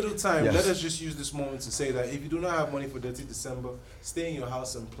given a little time, Yes. let us just use this moment to say that if you do not have money for Dirty December, stay in your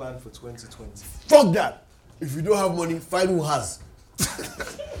house and plan for 2020. Fuck that. If you don't have money, find who has.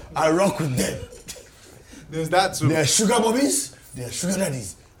 I rock with them. There's that too. There are sugar mommies, there are sugar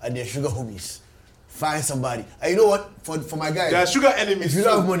daddies, and there are sugar homies. Find somebody. And you know what? For my guys, There are sugar enemies. if you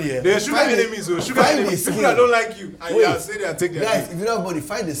don't have money, yeah, There are sugar find enemies. Sugar find enemies. a People that skill. don't like you. And Wait. yeah, stay there and take their Guys, money. if you don't have money,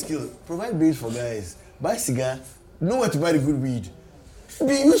 find a skill. Provide bills for guys. Buy cigar. Know where to buy the good weed.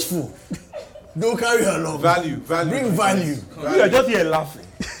 Be useful. Don't carry along. Value. Bring value. You are just here laughing.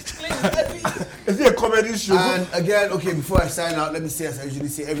 Is it a comedy show? And again, okay, before I sign out, let me say as I usually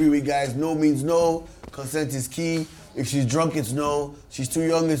say every week, guys, no means no. Consent is key. If she's drunk, it's no. She's too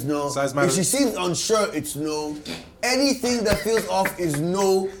young, it's no. Size If matters. she seems unsure, it's no. Anything that feels off is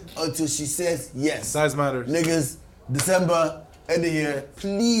no until she says yes. Size matters. Niggas, December, end of year,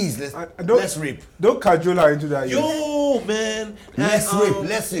 please, let's rape. Don't cajole her into that. Yo, man. Let's rape, not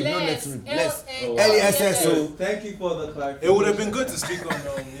let's rape. Let's. LESS. So thank you for the clarification. It would have been good to speak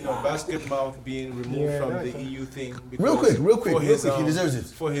on, Basket Mouth being removed from the EU thing. Real quick, for his, he deserves it.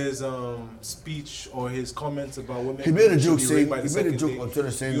 For his speech or his comments about women. He made a should joke be saying, raped by the he made a second joke date. on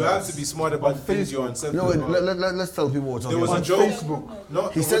Twitter saying You that. have to be smart about the things you're unsettled No, wait, about. let's tell people what we're There talking was a about. joke. Facebook. No,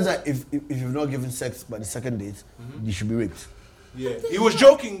 He said that if you've not given sex by the second date, you should be raped. Yeah, he was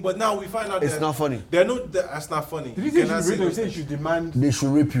joking, but now we find out It's that not funny. that's not funny. Did you say cannot you those say you things. should demand? They should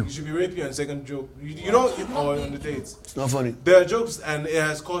rape you. You should be raping on second joke. You know, or on the dates. It's not funny. There are jokes, and it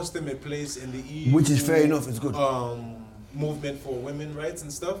has cost him a place in the EU. Which is fair enough, it's good. Movement for women rights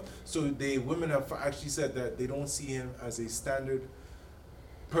and stuff. So women have actually said that they don't see him as a standard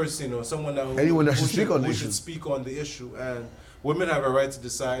person or someone that Anyone that who should speak on the who issue. should speak on the issue, and women have a right to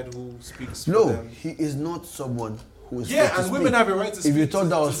decide who speaks for No, them. he is not someone who is Yeah, supposed to and women speak. have a right to speak. If you thought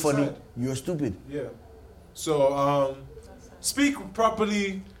that to was funny, decide. you're stupid. Yeah. So speak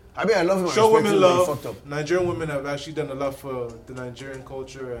properly. I mean, I love him. I Show respect women him, but he love. fucked up. Nigerian women have actually done a lot for the Nigerian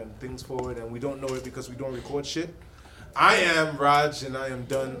culture and things forward, and we don't know it because we don't record shit. I am Raj, and I am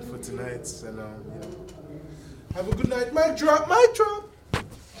done for tonight. And have a good night. Mic drop.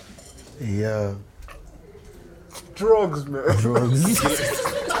 Yeah. Drugs, man. Drugs.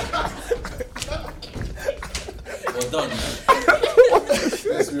 Well done, man.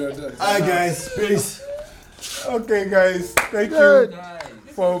 Yes, we are done. Alright, guys. Peace. Okay, guys. Thank you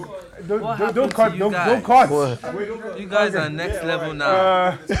for. Don't cut. Don't cut. You guys are next level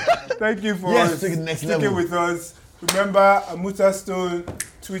now. Thank you for Yes, take it next sticking level. with us. Remember, Amuta Stone,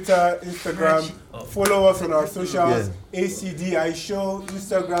 Twitter, Instagram. Follow us on our socials. ACDI Show,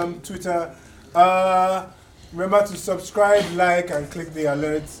 Instagram, Twitter. Remember to subscribe, like, and click the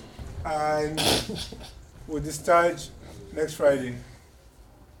alerts. And we'll discharge next Friday.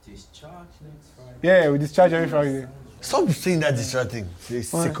 Discharge next Friday. Yeah, we discharge every Friday. Stop saying that distraught thing. You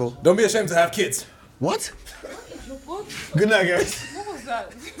sicko. Don't be ashamed to have kids. What? Good night, guys. What was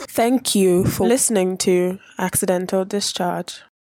that? Thank you for listening to Accidental Discharge.